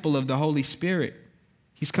temple of the Holy Spirit?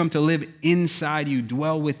 He's come to live inside you,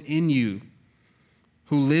 dwell within you,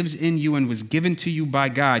 who lives in you and was given to you by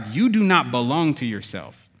God. You do not belong to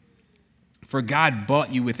yourself, for God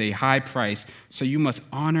bought you with a high price, so you must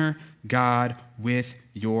honor God with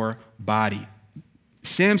your body.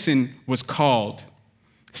 Samson was called,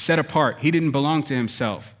 set apart. He didn't belong to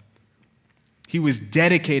himself. He was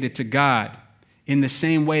dedicated to God in the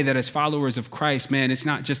same way that as followers of Christ, man, it's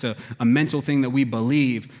not just a mental thing that we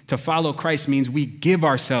believe. To follow Christ means we give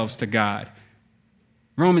ourselves to God.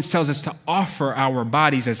 Romans tells us to offer our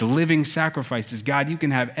bodies as living sacrifices. God, you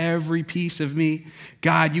can have every piece of me.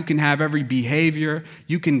 God, you can have every behavior.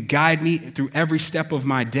 You can guide me through every step of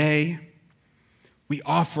my day. We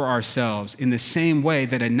offer ourselves in the same way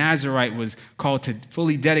that a Nazirite was called to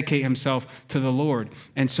fully dedicate himself to the Lord.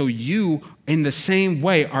 And so you, in the same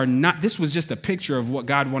way, are not, this was just a picture of what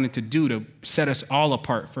God wanted to do to set us all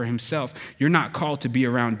apart for himself. You're not called to be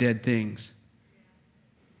around dead things.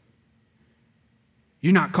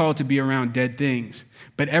 You're not called to be around dead things.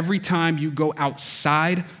 But every time you go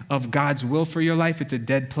outside of God's will for your life, it's a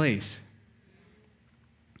dead place.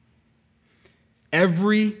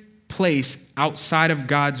 Every place outside of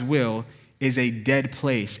God's will is a dead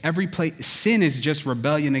place. Every place, sin is just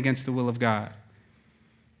rebellion against the will of God.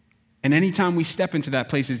 And anytime we step into that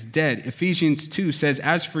place, it's dead. Ephesians 2 says,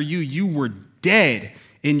 as for you, you were dead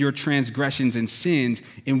in your transgressions and sins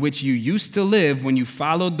in which you used to live when you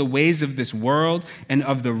followed the ways of this world and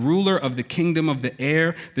of the ruler of the kingdom of the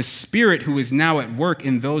air, the spirit who is now at work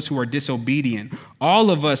in those who are disobedient.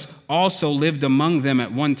 All of us also lived among them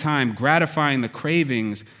at one time, gratifying the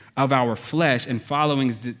cravings of our flesh and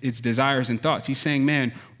following its desires and thoughts. He's saying,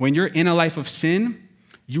 man, when you're in a life of sin,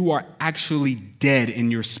 you are actually dead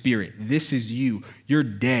in your spirit. This is you. You're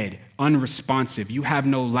dead, unresponsive. You have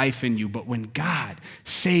no life in you. But when God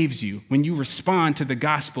saves you, when you respond to the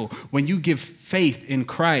gospel, when you give faith in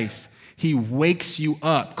Christ, he wakes you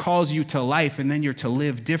up, calls you to life, and then you're to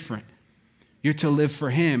live different. You're to live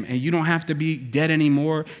for him, and you don't have to be dead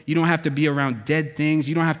anymore. You don't have to be around dead things.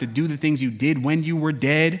 You don't have to do the things you did when you were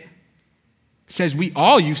dead. It says we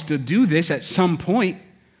all used to do this at some point,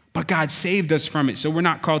 but God saved us from it, so we're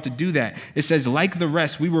not called to do that. It says, like the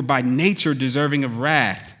rest, we were by nature deserving of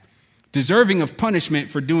wrath, deserving of punishment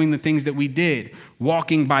for doing the things that we did,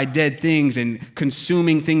 walking by dead things and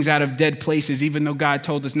consuming things out of dead places, even though God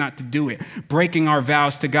told us not to do it, breaking our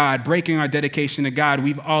vows to God, breaking our dedication to God.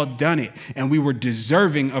 We've all done it, and we were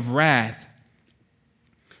deserving of wrath.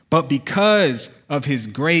 But because of his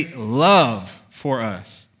great love for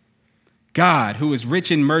us, God, who is rich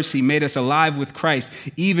in mercy, made us alive with Christ,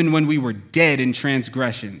 even when we were dead in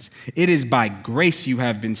transgressions. It is by grace you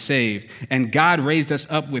have been saved. And God raised us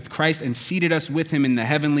up with Christ and seated us with him in the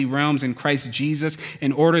heavenly realms in Christ Jesus,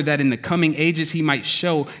 in order that in the coming ages he might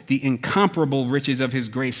show the incomparable riches of his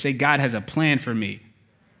grace. Say, God has a plan for me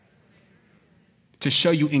to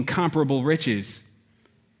show you incomparable riches,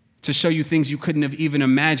 to show you things you couldn't have even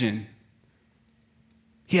imagined.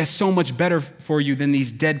 He has so much better for you than these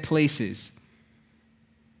dead places.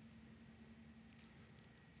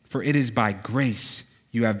 For it is by grace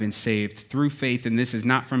you have been saved through faith, and this is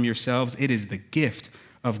not from yourselves. It is the gift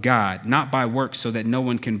of God, not by works, so that no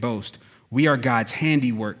one can boast. We are God's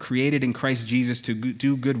handiwork, created in Christ Jesus to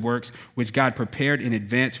do good works, which God prepared in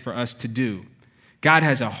advance for us to do. God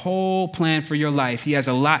has a whole plan for your life. He has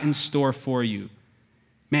a lot in store for you.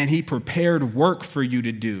 Man, he prepared work for you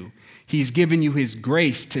to do. He's given you his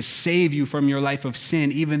grace to save you from your life of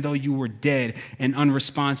sin, even though you were dead and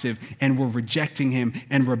unresponsive and were rejecting him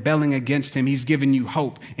and rebelling against him. He's given you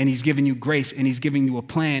hope, and he's given you grace, and he's given you a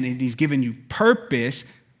plan, and he's given you purpose.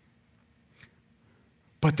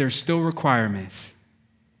 But there's still requirements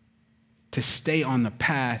to stay on the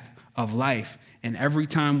path of life. And every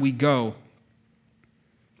time we go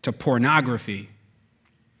to pornography,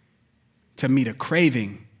 to meet a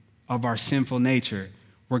craving of our sinful nature,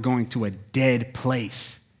 we're going to a dead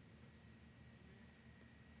place.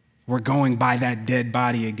 We're going by that dead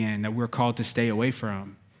body again that we're called to stay away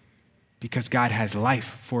from, because God has life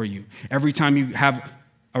for you. Every time you have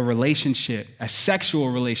a relationship, a sexual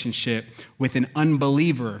relationship with an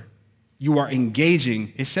unbeliever, you are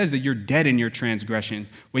engaging. It says that you're dead in your transgressions.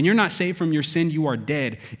 When you're not saved from your sin, you are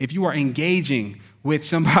dead. If you are engaging with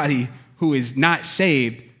somebody who is not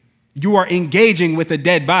saved, you are engaging with a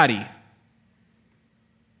dead body.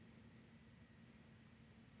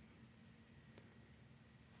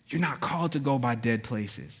 You're not called to go by dead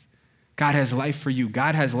places. God has life for you.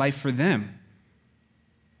 God has life for them.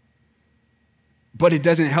 But it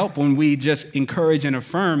doesn't help when we just encourage and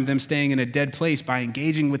affirm them staying in a dead place by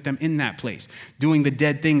engaging with them in that place, doing the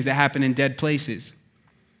dead things that happen in dead places.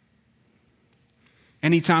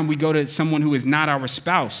 Anytime we go to someone who is not our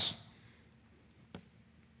spouse,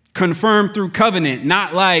 confirmed through covenant,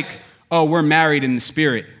 not like, oh, we're married in the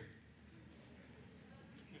spirit.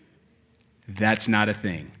 That's not a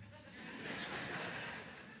thing.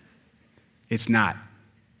 It's not.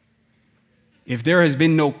 If there has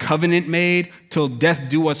been no covenant made till death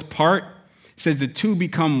do us part, it says the two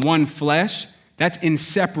become one flesh, that's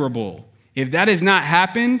inseparable. If that has not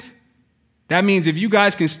happened, that means if you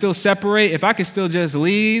guys can still separate, if I can still just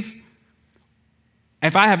leave,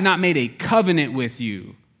 if I have not made a covenant with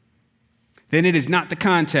you, then it is not the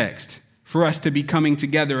context for us to be coming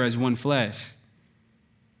together as one flesh.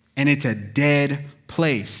 And it's a dead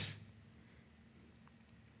place.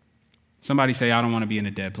 Somebody say, I don't want to be in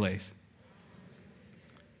a dead place.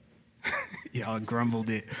 Y'all grumbled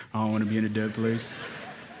it. I don't want to be in a dead place.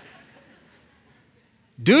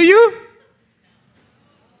 Do you?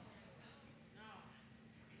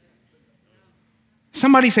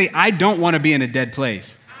 Somebody say, I don't want to be in a dead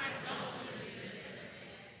place.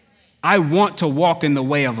 I want to walk in the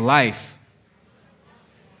way of life.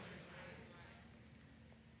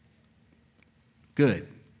 Good.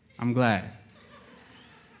 I'm glad.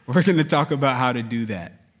 We're going to talk about how to do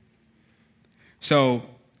that. So,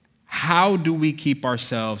 how do we keep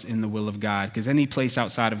ourselves in the will of God? Because any place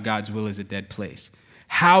outside of God's will is a dead place.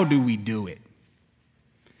 How do we do it?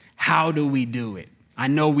 How do we do it? I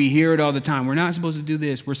know we hear it all the time. We're not supposed to do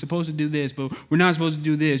this. We're supposed to do this, but we're not supposed to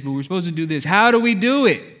do this, but we're supposed to do this. How do we do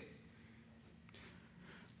it?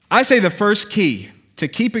 I say the first key to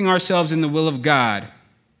keeping ourselves in the will of God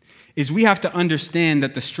is we have to understand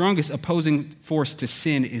that the strongest opposing force to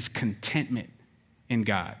sin is contentment in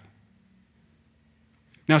God.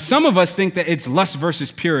 Now, some of us think that it's lust versus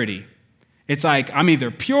purity. It's like, I'm either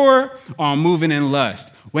pure or I'm moving in lust.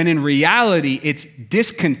 When in reality, it's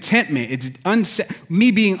discontentment. It's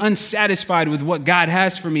me being unsatisfied with what God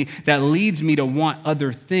has for me that leads me to want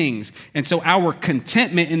other things. And so our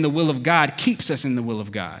contentment in the will of God keeps us in the will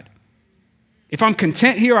of God. If I'm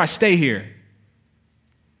content here, I stay here.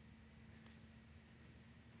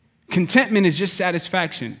 Contentment is just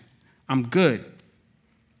satisfaction. I'm good.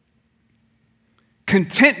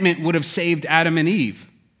 Contentment would have saved Adam and Eve.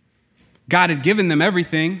 God had given them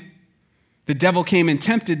everything. The devil came and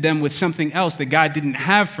tempted them with something else that God didn't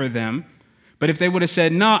have for them. But if they would have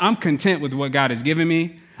said, no, I'm content with what God has given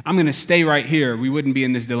me, I'm going to stay right here, we wouldn't be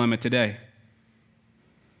in this dilemma today.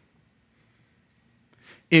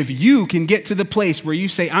 If you can get to the place where you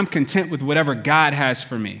say, I'm content with whatever God has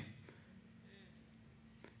for me,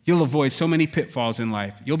 you'll avoid so many pitfalls in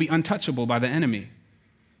life. You'll be untouchable by the enemy.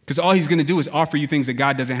 Because all he's going to do is offer you things that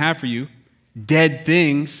God doesn't have for you, dead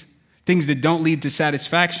things, things that don't lead to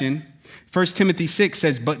satisfaction. 1 Timothy 6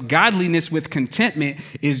 says, but godliness with contentment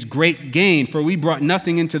is great gain, for we brought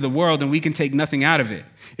nothing into the world and we can take nothing out of it.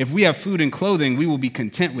 If we have food and clothing, we will be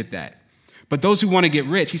content with that. But those who want to get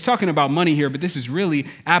rich, he's talking about money here, but this is really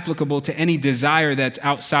applicable to any desire that's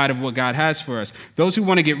outside of what God has for us. Those who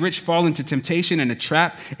want to get rich fall into temptation and a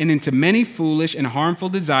trap and into many foolish and harmful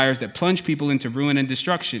desires that plunge people into ruin and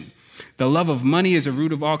destruction. The love of money is a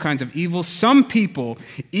root of all kinds of evil. Some people,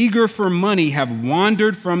 eager for money, have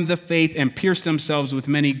wandered from the faith and pierced themselves with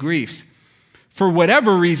many griefs. For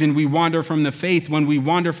whatever reason we wander from the faith, when we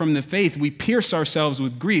wander from the faith, we pierce ourselves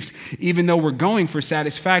with griefs. Even though we're going for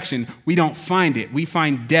satisfaction, we don't find it. We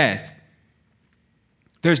find death.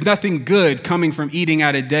 There's nothing good coming from eating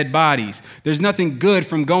out of dead bodies. There's nothing good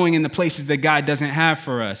from going in the places that God doesn't have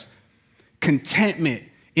for us. Contentment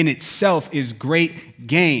in itself is great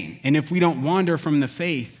gain. And if we don't wander from the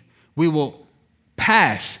faith, we will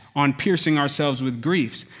pass on piercing ourselves with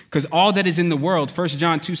griefs. Because all that is in the world, 1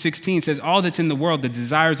 John 2:16 says, all that's in the world, the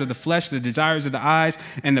desires of the flesh, the desires of the eyes,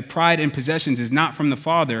 and the pride in possessions is not from the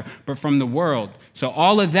Father, but from the world. So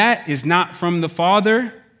all of that is not from the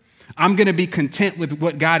Father. I'm going to be content with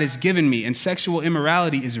what God has given me. And sexual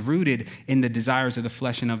immorality is rooted in the desires of the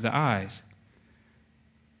flesh and of the eyes.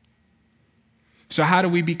 So how do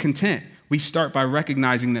we be content? We start by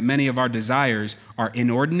recognizing that many of our desires are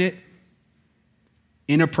inordinate,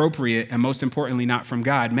 inappropriate, and most importantly, not from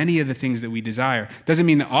God. Many of the things that we desire. Doesn't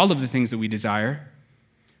mean that all of the things that we desire,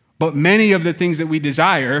 but many of the things that we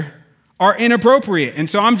desire are inappropriate. And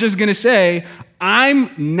so I'm just going to say,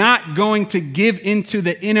 I'm not going to give into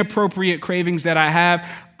the inappropriate cravings that I have.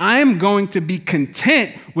 I'm going to be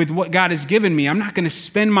content with what God has given me. I'm not going to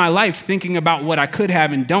spend my life thinking about what I could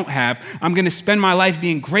have and don't have. I'm going to spend my life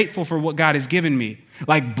being grateful for what God has given me.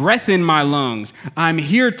 Like breath in my lungs. I'm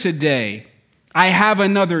here today. I have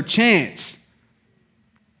another chance.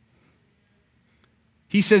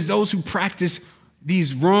 He says those who practice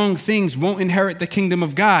these wrong things won't inherit the kingdom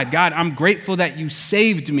of God. God, I'm grateful that you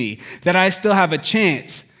saved me, that I still have a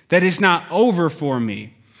chance, that it's not over for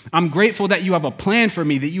me. I'm grateful that you have a plan for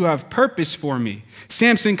me, that you have purpose for me.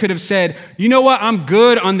 Samson could have said, you know what? I'm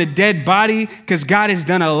good on the dead body because God has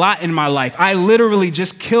done a lot in my life. I literally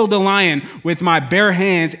just killed a lion with my bare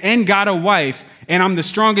hands and got a wife, and I'm the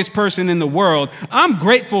strongest person in the world. I'm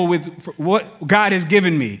grateful for what God has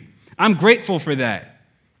given me. I'm grateful for that.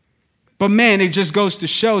 But man, it just goes to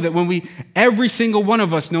show that every single one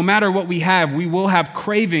of us, no matter what we have, we will have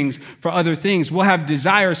cravings for other things. We'll have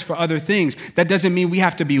desires for other things. That doesn't mean we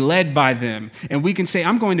have to be led by them. And we can say,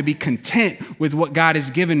 I'm going to be content with what God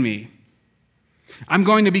has given me. I'm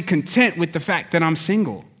going to be content with the fact that I'm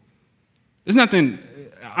single.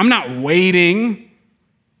 I'm not waiting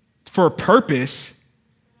for purpose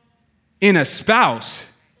in a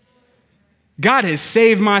spouse. God has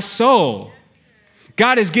saved my soul.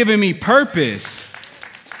 God has given me purpose.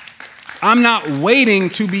 I'm not waiting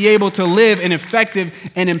to be able to live an effective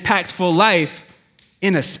and impactful life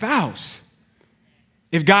in a spouse.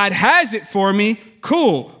 If God has it for me,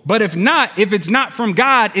 cool. But if it's not from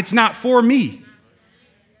God, it's not for me.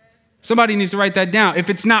 Somebody needs to write that down. If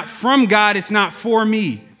it's not from God, it's not for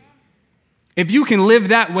me. If you can live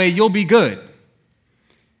that way, you'll be good.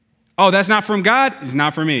 Oh, that's not from God? It's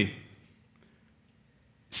not for me.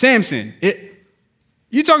 Samson,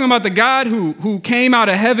 you talking about the God who came out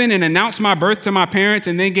of heaven and announced my birth to my parents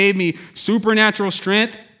and then gave me supernatural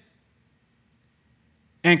strength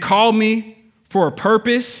and called me for a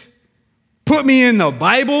purpose, put me in the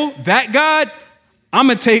Bible, that God, I'm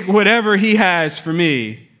going to take whatever he has for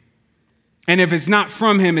me. And if it's not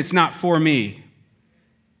from him, it's not for me.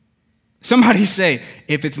 Somebody say,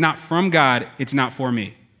 if it's not from God, it's not for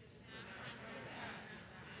me.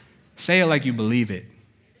 Say it like you believe it.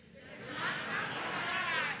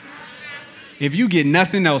 If you get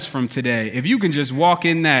nothing else from today, if you can just walk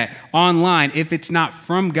in that online, if it's not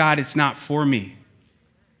from God, it's not for me.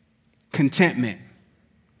 Contentment.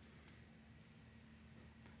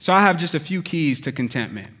 So I have just a few keys to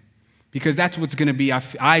contentment because that's what's going to be,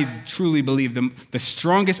 I truly believe, the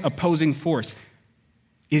strongest opposing force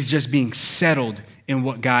is just being settled in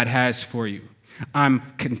what God has for you.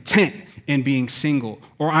 I'm content in being single,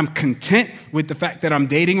 or I'm content with the fact that I'm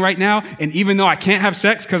dating right now, and even though I can't have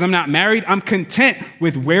sex because I'm not married, I'm content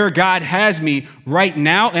with where God has me right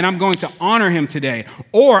now, and I'm going to honor him today.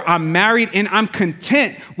 Or I'm married and I'm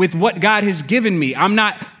content with what God has given me.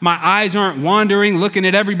 My eyes aren't wandering, looking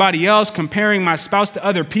at everybody else, comparing my spouse to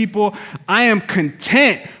other people. I am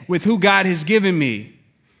content with who God has given me.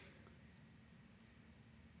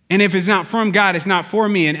 And if it's not from God, it's not for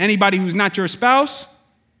me. And anybody who's not your spouse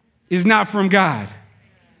is not from God.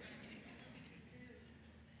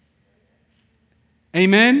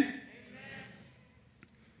 Amen?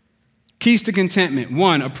 Keys to contentment.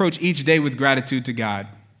 1, approach each day with gratitude to God.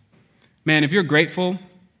 Man, if you're grateful,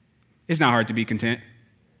 it's not hard to be content.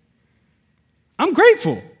 I'm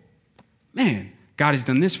grateful. Man, God has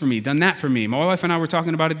done this for me, done that for me. My wife and I were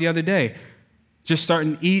talking about it the other day. Just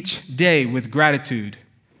starting each day with gratitude,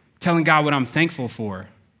 telling God what I'm thankful for.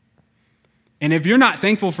 And if you're not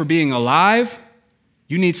thankful for being alive,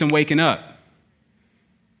 you need some waking up.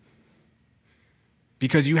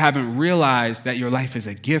 Because you haven't realized that your life is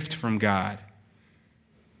a gift from God.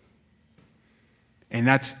 And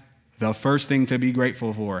that's the first thing to be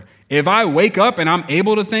grateful for. If I wake up and I'm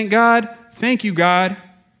able to thank God, thank you, God.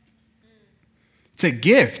 It's a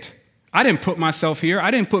gift. I didn't put myself here.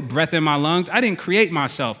 I didn't put breath in my lungs. I didn't create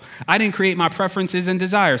myself. I didn't create my preferences and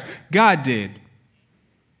desires. God did.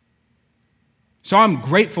 So I'm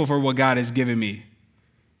grateful for what God has given me.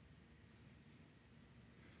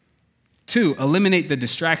 2, eliminate the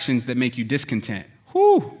distractions that make you discontent.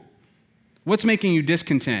 Whew. What's making you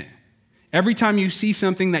discontent? Every time you see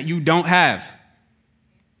something that you don't have.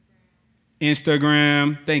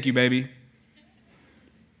 Instagram. Thank you, baby.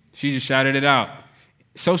 She just shouted it out.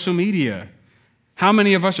 Social media. How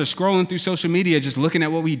many of us are scrolling through social media just looking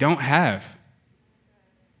at what we don't have?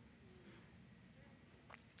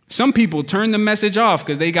 Some people turn the message off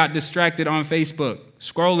because they got distracted on Facebook,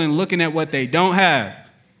 scrolling, looking at what they don't have,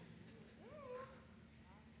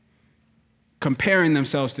 comparing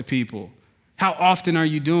themselves to people. How often are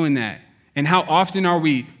you doing that? And how often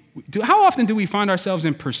do we find ourselves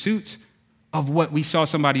in pursuit of what we saw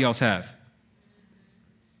somebody else have?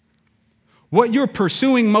 What you're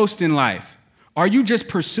pursuing most in life, are you just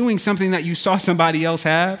pursuing something that you saw somebody else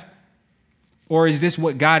have? Or is this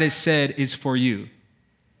what God has said is for you?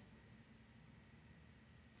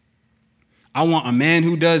 I want a man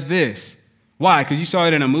who does this. Why? Because you saw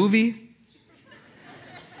it in a movie?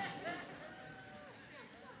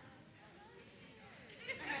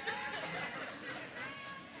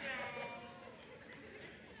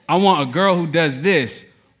 I want a girl who does this.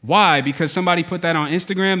 Why? Because somebody put that on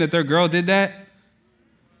Instagram that their girl did that?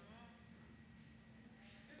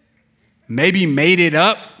 Maybe made it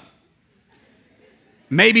up?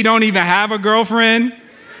 Maybe don't even have a girlfriend?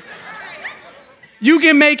 You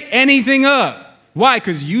can make anything up. Why?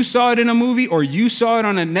 Because you saw it in a movie or you saw it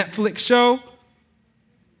on a Netflix show?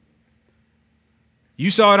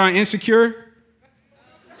 You saw it on Insecure?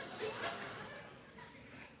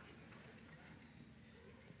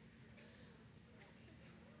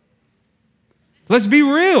 Let's be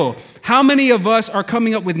real. How many of us are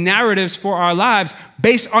coming up with narratives for our lives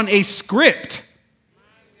based on a script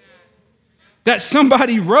that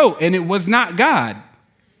somebody wrote and it was not God?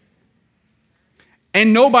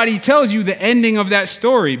 And nobody tells you the ending of that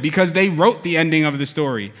story because they wrote the ending of the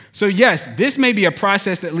story. So yes, this may be a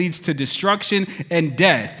process that leads to destruction and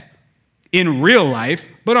death in real life,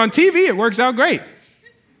 but on TV it works out great.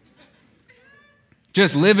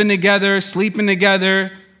 Just living together, sleeping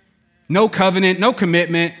together, no covenant, no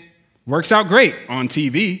commitment, works out great on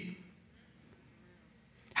TV.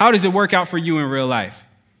 How does it work out for you in real life?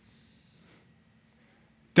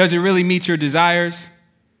 Does it really meet your desires?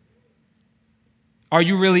 Are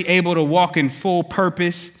you really able to walk in full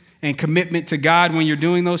purpose and commitment to God when you're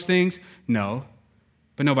doing those things? No,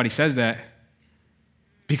 but nobody says that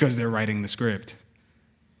because they're writing the script.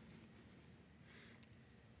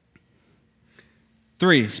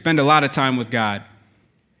 3, spend a lot of time with God.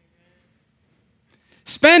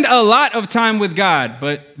 Spend a lot of time with God,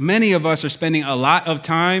 but many of us are spending a lot of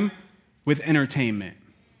time with entertainment.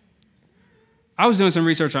 I was doing some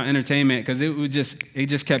research on entertainment because it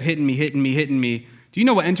just kept hitting me. Do you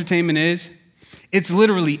know what entertainment is? It's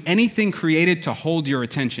literally anything created to hold your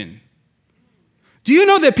attention. Do you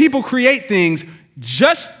know that people create things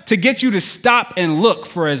just to get you to stop and look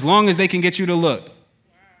for as long as they can get you to look?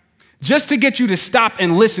 Just to get you to stop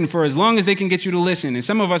and listen for as long as they can get you to listen. And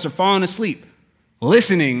some of us are falling asleep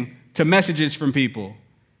listening to messages from people,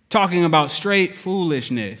 talking about straight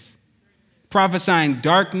foolishness, prophesying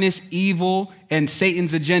darkness, evil, and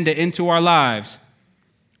Satan's agenda into our lives.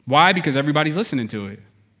 Why? Because everybody's listening to it.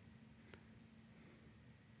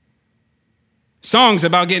 Songs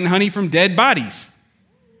about getting honey from dead bodies.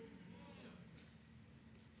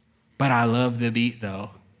 But I love the beat,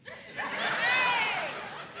 though.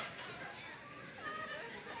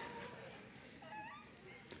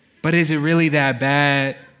 But is it really that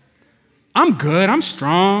bad? I'm good. I'm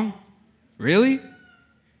strong. Really?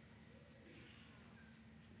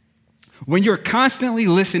 When you're constantly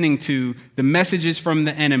listening to the messages from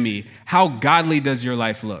the enemy, how godly does your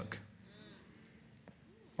life look?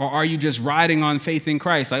 Or are you just riding on faith in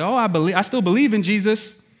Christ? Like, oh, I still believe in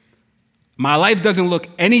Jesus. My life doesn't look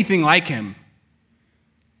anything like him.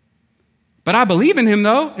 But I believe in him,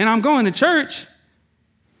 though, and I'm going to church.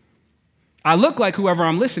 I look like whoever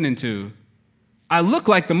I'm listening to. I look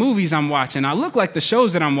like the movies I'm watching. I look like the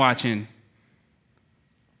shows that I'm watching.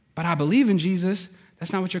 But I believe in Jesus.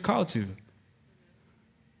 That's not what you're called to.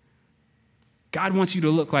 God wants you to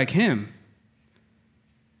look like him.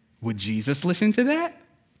 Would Jesus listen to that?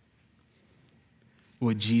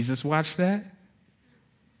 Would Jesus watch that?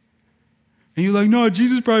 And you're like, no,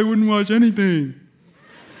 Jesus probably wouldn't watch anything.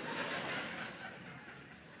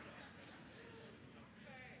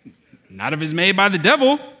 Not if it's made by the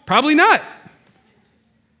devil. Probably not.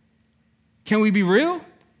 Can we be real?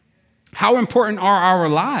 How important are our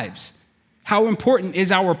lives? How important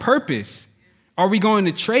is our purpose? Are we going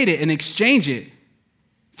to trade it and exchange it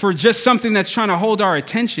for just something that's trying to hold our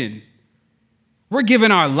attention? We're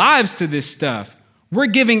giving our lives to this stuff. We're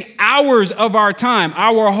giving hours of our time,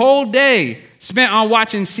 our whole day spent on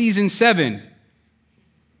watching season 7,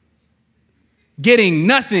 getting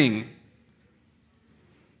nothing.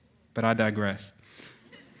 But I digress.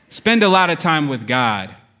 Spend a lot of time with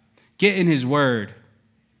God. Get in his word.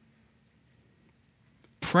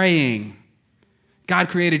 Praying. God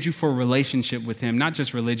created you for a relationship with him, not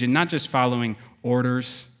just religion, not just following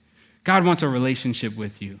orders. God wants a relationship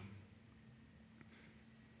with you.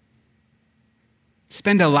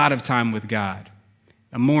 Spend a lot of time with God.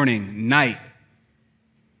 A morning, night,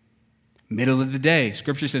 middle of the day.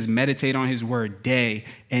 Scripture says meditate on his word day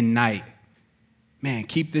and night. Man,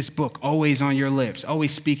 keep this book always on your lips,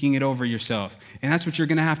 always speaking it over yourself. And that's what you're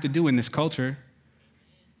going to have to do in this culture.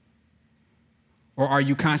 Or are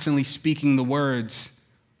you constantly speaking the words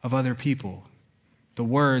of other people, the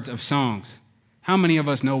words of songs? How many of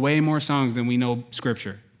us know way more songs than we know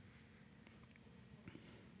Scripture?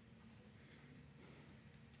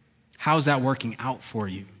 How's that working out for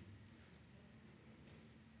you?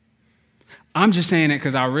 I'm just saying it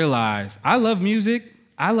because I realize I love music.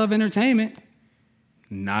 I love entertainment.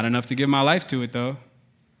 Not enough to give my life to it, though.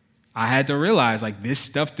 I had to realize, like, this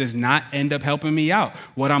stuff does not end up helping me out.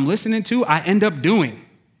 What I'm listening to, I end up doing.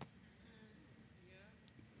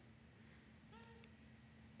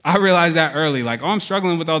 I realized that early, like, oh, I'm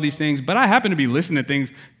struggling with all these things, but I happen to be listening to things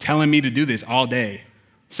telling me to do this all day.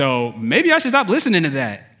 So maybe I should stop listening to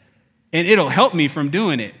that, and it'll help me from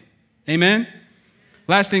doing it. Amen?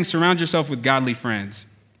 Last thing, surround yourself with godly friends.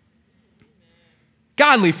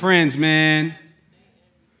 Godly friends, man.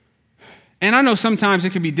 And I know sometimes it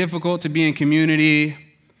can be difficult to be in community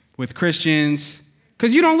with Christians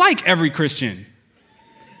because you don't like every Christian.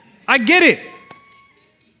 I get it.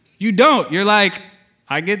 You don't. You're like,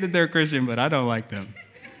 I get that they're Christian, but I don't like them.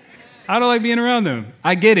 I don't like being around them.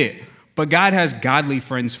 I get it. But God has godly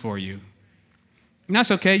friends for you. And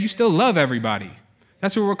that's okay. You still love everybody.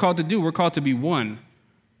 That's what we're called to do. We're called to be one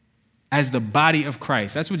as the body of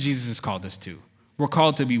Christ. That's what Jesus has called us to. We're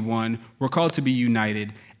called to be one. We're called to be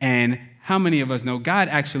united. And how many of us know God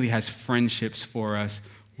actually has friendships for us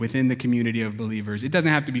within the community of believers? It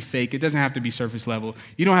doesn't have to be fake. It doesn't have to be surface level.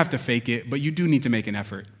 You don't have to fake it, but you do need to make an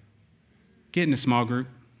effort. Get in a small group.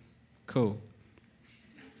 Cool.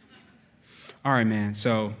 All right, man.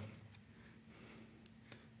 So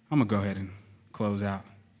I'm going to go ahead and close out.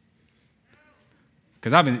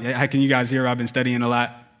 Because can you guys hear, I've been studying a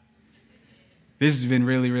lot. This has been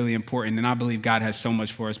really, really important, and I believe God has so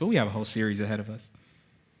much for us, but we have a whole series ahead of us.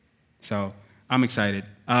 So I'm excited.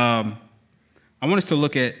 I want us to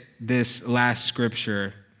look at this last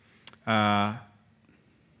scripture. Actually,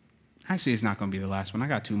 it's not going to be the last one. I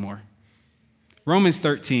got two more. Romans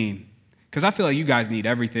 13, because I feel like you guys need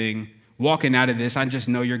everything. Walking out of this, I just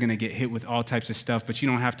know you're going to get hit with all types of stuff, but you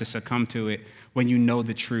don't have to succumb to it when you know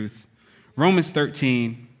the truth. Romans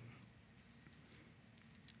 13,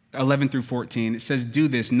 11 through 14, it says, do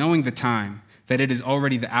this, knowing the time, that it is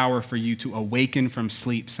already the hour for you to awaken from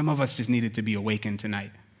sleep. Some of us just needed to be awakened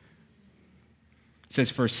tonight. It says,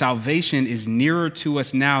 for salvation is nearer to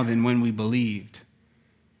us now than when we believed.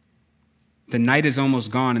 The night is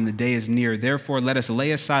almost gone and the day is near. Therefore, let us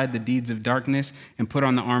lay aside the deeds of darkness and put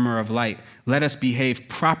on the armor of light. Let us behave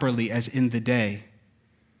properly as in the day,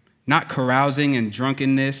 not carousing and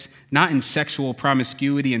drunkenness, not in sexual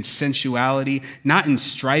promiscuity and sensuality, not in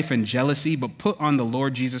strife and jealousy, but put on the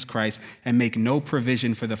Lord Jesus Christ and make no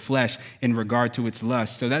provision for the flesh in regard to its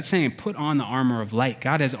lust. So that's saying put on the armor of light.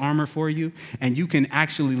 God has armor for you, and you can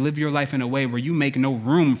actually live your life in a way where you make no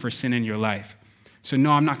room for sin in your life. So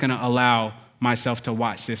no, I'm not going to allow myself to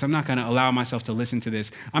watch this. I'm not going to allow myself to listen to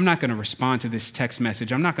this. I'm not going to respond to this text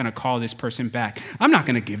message. I'm not going to call this person back. I'm not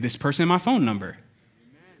going to give this person my phone number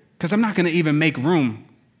because I'm not going to even make room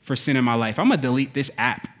for sin in my life. I'm going to delete this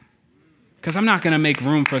app because I'm not going to make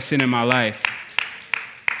room for sin in my life.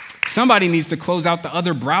 Somebody needs to close out the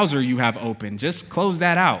other browser you have open. Just close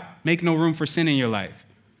that out. Make no room for sin in your life.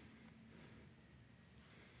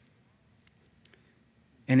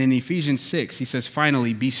 And in Ephesians 6, he says,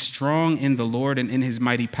 finally, be strong in the Lord and in his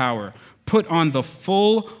mighty power. Put on the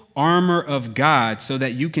full armor of God so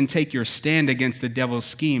that you can take your stand against the devil's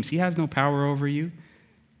schemes. He has no power over you.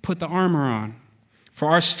 Put the armor on. For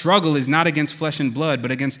our struggle is not against flesh and blood,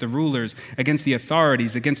 but against the rulers, against the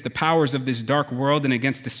authorities, against the powers of this dark world, and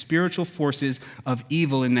against the spiritual forces of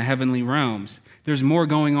evil in the heavenly realms. There's more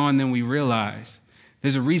going on than we realize.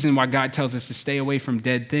 There's a reason why God tells us to stay away from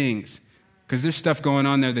dead things. Because there's stuff going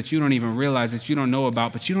on there that you don't even realize, that you don't know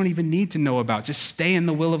about, but you don't even need to know about. Just stay in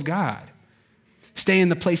the will of God. Stay in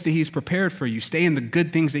the place that he's prepared for you. Stay in the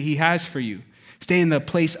good things that he has for you. Stay in the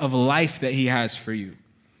place of life that he has for you.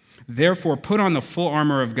 Therefore, put on the full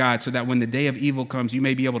armor of God so that when the day of evil comes, you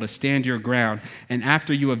may be able to stand your ground. And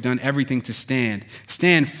after you have done everything to stand,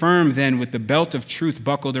 stand firm then with the belt of truth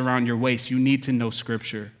buckled around your waist. You need to know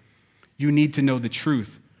Scripture. You need to know the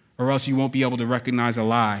truth, or else you won't be able to recognize a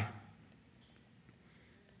lie.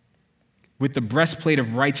 With the breastplate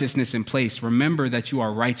of righteousness in place, remember that you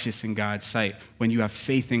are righteous in God's sight. When you have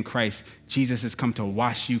faith in Christ, Jesus has come to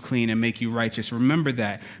wash you clean and make you righteous. Remember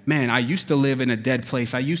that. Man, I used to live in a dead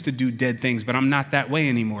place. I used to do dead things, but I'm not that way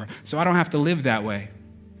anymore. So I don't have to live that way.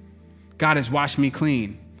 God has washed me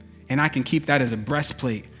clean, and I can keep that as a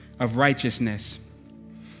breastplate of righteousness.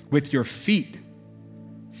 With your feet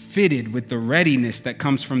fitted with the readiness that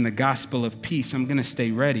comes from the gospel of peace, I'm going to stay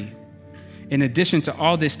ready. In addition to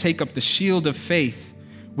all this, take up the shield of faith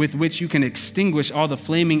with which you can extinguish all the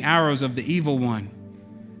flaming arrows of the evil one.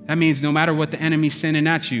 That means no matter what the enemy's sending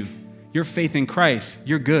at you, your faith in Christ,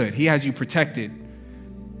 you're good. He has you protected.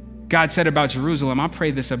 God said about Jerusalem, I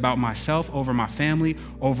pray this about myself, over my family,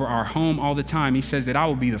 over our home all the time. He says that I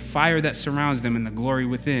will be the fire that surrounds them and the glory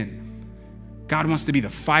within. God wants to be the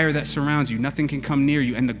fire that surrounds you. Nothing can come near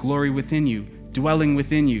you, and the glory within you, dwelling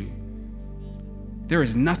within you. There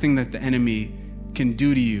is nothing that the enemy can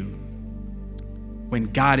do to you when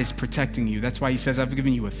God is protecting you. That's why he says, I've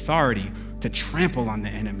given you authority to trample on the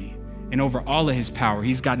enemy and over all of his power.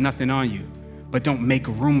 He's got nothing on you, but don't make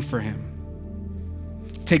room for him.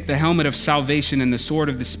 Take the helmet of salvation and the sword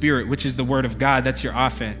of the Spirit, which is the word of God. That's your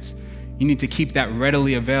offense. You need to keep that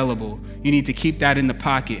readily available. You need to keep that in the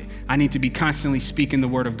pocket. I need to be constantly speaking the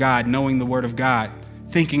word of God, knowing the word of God,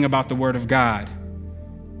 thinking about the word of God.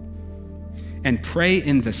 And pray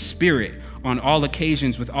in the Spirit on all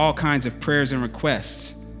occasions with all kinds of prayers and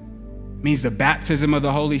requests. Means the baptism of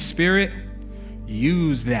the Holy Spirit.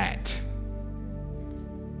 Use that.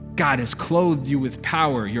 God has clothed you with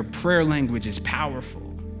power. Your prayer language is powerful.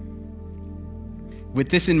 With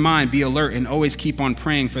this in mind, be alert and always keep on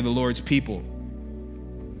praying for the Lord's people.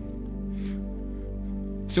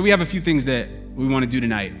 So we have a few things that we want to do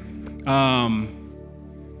tonight.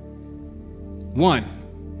 One,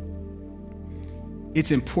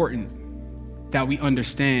 it's important that we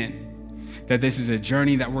understand that this is a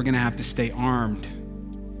journey that we're going to have to stay armed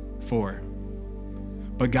for.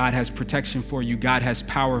 But God has protection for you. God has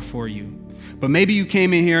power for you. But maybe you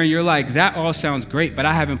came in here and you're like, that all sounds great, but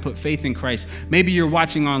I haven't put faith in Christ. Maybe you're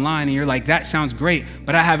watching online and you're like, that sounds great,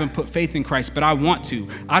 but I haven't put faith in Christ, but I want to.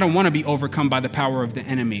 I don't want to be overcome by the power of the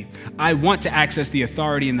enemy. I want to access the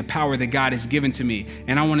authority and the power that God has given to me.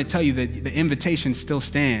 And I want to tell you that the invitation still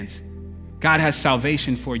stands. God has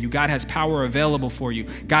salvation for you. God has power available for you.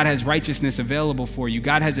 God has righteousness available for you.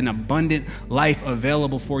 God has an abundant life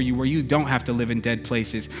available for you where you don't have to live in dead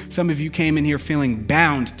places. Some of you came in here feeling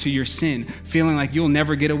bound to your sin, feeling like you'll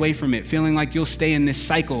never get away from it, feeling like you'll stay in this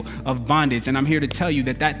cycle of bondage. And I'm here to tell you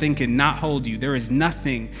that that thing cannot hold you. There is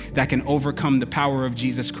nothing that can overcome the power of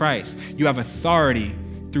Jesus Christ. You have authority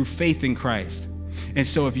through faith in Christ. And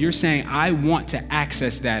so if you're saying, I want to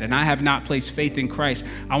access that and I have not placed faith in Christ,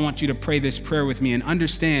 I want you to pray this prayer with me and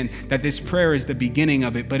understand that this prayer is the beginning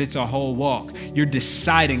of it, but it's a whole walk. You're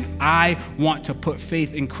deciding, I want to put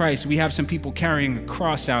faith in Christ. We have some people carrying a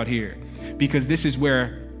cross out here because this is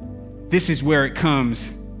where it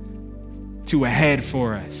comes to a head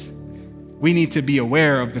for us. We need to be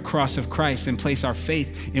aware of the cross of Christ and place our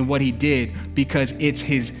faith in what he did, because it's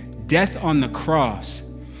his death on the cross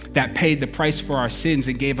that paid the price for our sins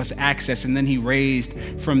and gave us access. And then he raised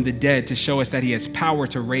from the dead to show us that he has power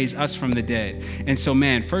to raise us from the dead. And so,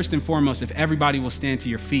 man, first and foremost, if everybody will stand to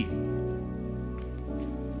your feet.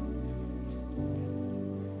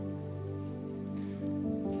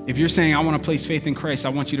 If you're saying, I want to place faith in Christ, I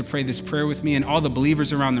want you to pray this prayer with me. And all the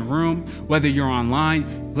believers around the room, whether you're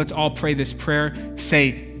online, let's all pray this prayer.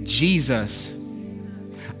 Say, Jesus,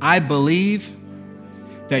 I believe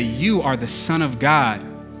that you are the Son of God.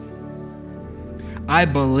 I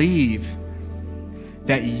believe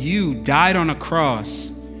that you died on a cross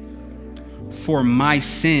for my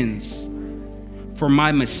sins, for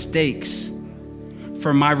my mistakes,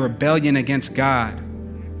 for my rebellion against God,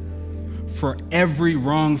 for every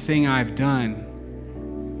wrong thing I've done.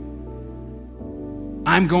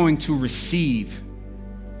 I'm going to receive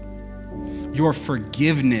your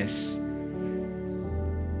forgiveness,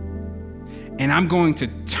 and I'm going to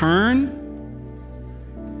turn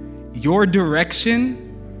your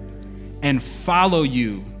direction and follow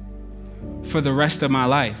you for the rest of my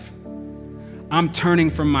life. I'm turning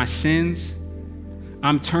from my sins.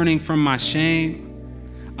 I'm turning from my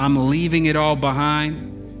shame. I'm leaving it all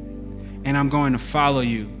behind, and I'm going to follow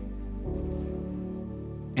you.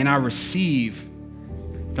 And I receive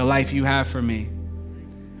the life you have for me.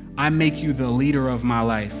 I make you the leader of my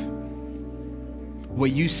life.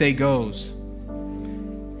 What you say goes,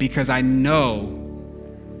 because I know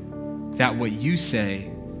that what you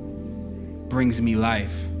say brings me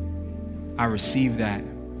life. I receive that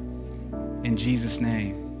in Jesus'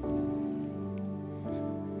 name.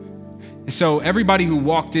 And so everybody who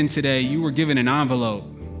walked in today, you were given an envelope.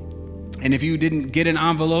 And if you didn't get an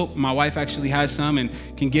envelope, my wife actually has some and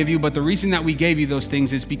can give you. But the reason that we gave you those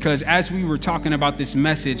things is because as we were talking about this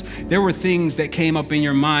message, there were things that came up in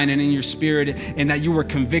your mind and in your spirit and that you were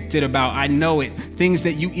convicted about. I know it. Things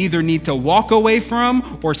that you either need to walk away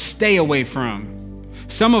from or stay away from.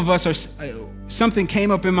 Some of us something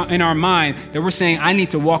came up in our mind that we're saying, I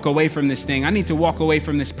need to walk away from this thing. I need to walk away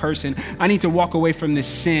from this person. I need to walk away from this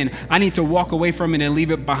sin. I need to walk away from it and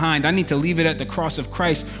leave it behind. I need to leave it at the cross of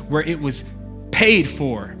Christ where it was paid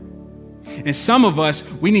for. And some of us,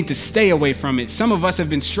 we need to stay away from it. Some of us have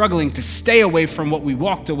been struggling to stay away from what we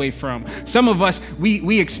walked away from. Some of us,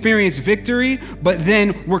 we experience victory, but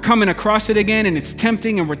then we're coming across it again and it's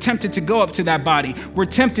tempting and we're tempted to go up to that body. We're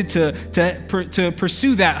tempted to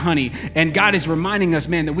pursue that honey. And God is reminding us,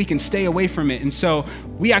 man, that we can stay away from it. And so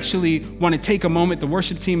we actually want to take a moment. The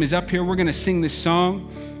worship team is up here. We're going to sing this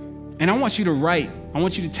song. And I want you to write. I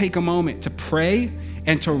want you to take a moment to pray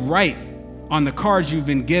and to write on the cards you've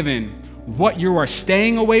been given what you are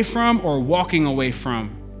staying away from or walking away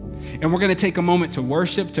from. And we're going to take a moment to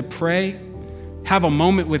worship, to pray, have a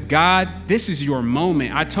moment with God. This is your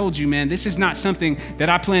moment. I told you, man, this is not something that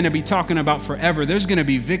I plan to be talking about forever. There's going to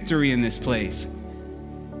be victory in this place.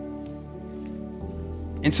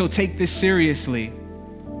 And so take this seriously.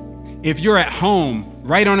 If you're at home,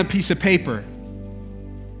 write on a piece of paper.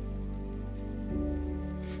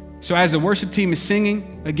 So as the worship team is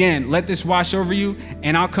singing, again, let this wash over you,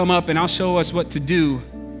 and I'll come up and I'll show us what to do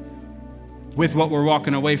with what we're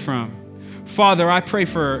walking away from. Father, I pray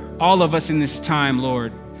for all of us in this time,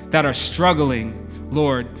 Lord, that are struggling,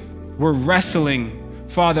 Lord. We're wrestling.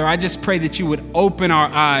 Father, I just pray that you would open our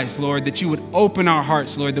eyes, Lord, that you would open our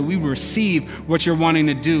hearts, Lord, that we would receive what you're wanting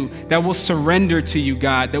to do, that we'll surrender to you,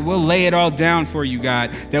 God, that we'll lay it all down for you,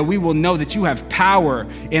 God, that we will know that you have power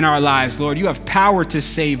in our lives, Lord. You have power to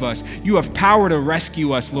save us. You have power to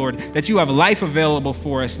rescue us, Lord, that you have life available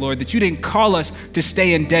for us, Lord, that you didn't call us to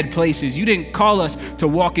stay in dead places. You didn't call us to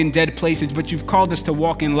walk in dead places, but you've called us to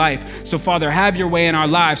walk in life. So, Father, have your way in our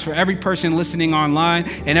lives for every person listening online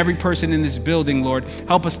and every person in this building, Lord.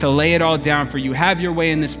 Help us to lay it all down for you. Have your way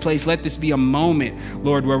in this place. Let this be a moment,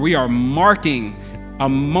 Lord, where we are marking a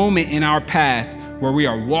moment in our path where we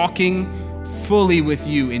are walking fully with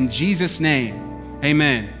you. In Jesus' name,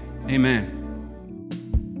 amen. Amen.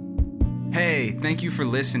 Hey, thank you for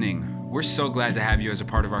listening. We're so glad to have you as a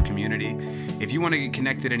part of our community. If you want to get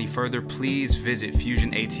connected any further, please visit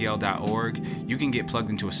fusionatl.org. You can get plugged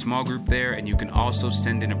into a small group there, and you can also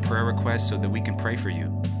send in a prayer request so that we can pray for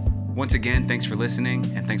you. Once again, thanks for listening,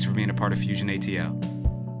 and thanks for being a part of Fusion ATL.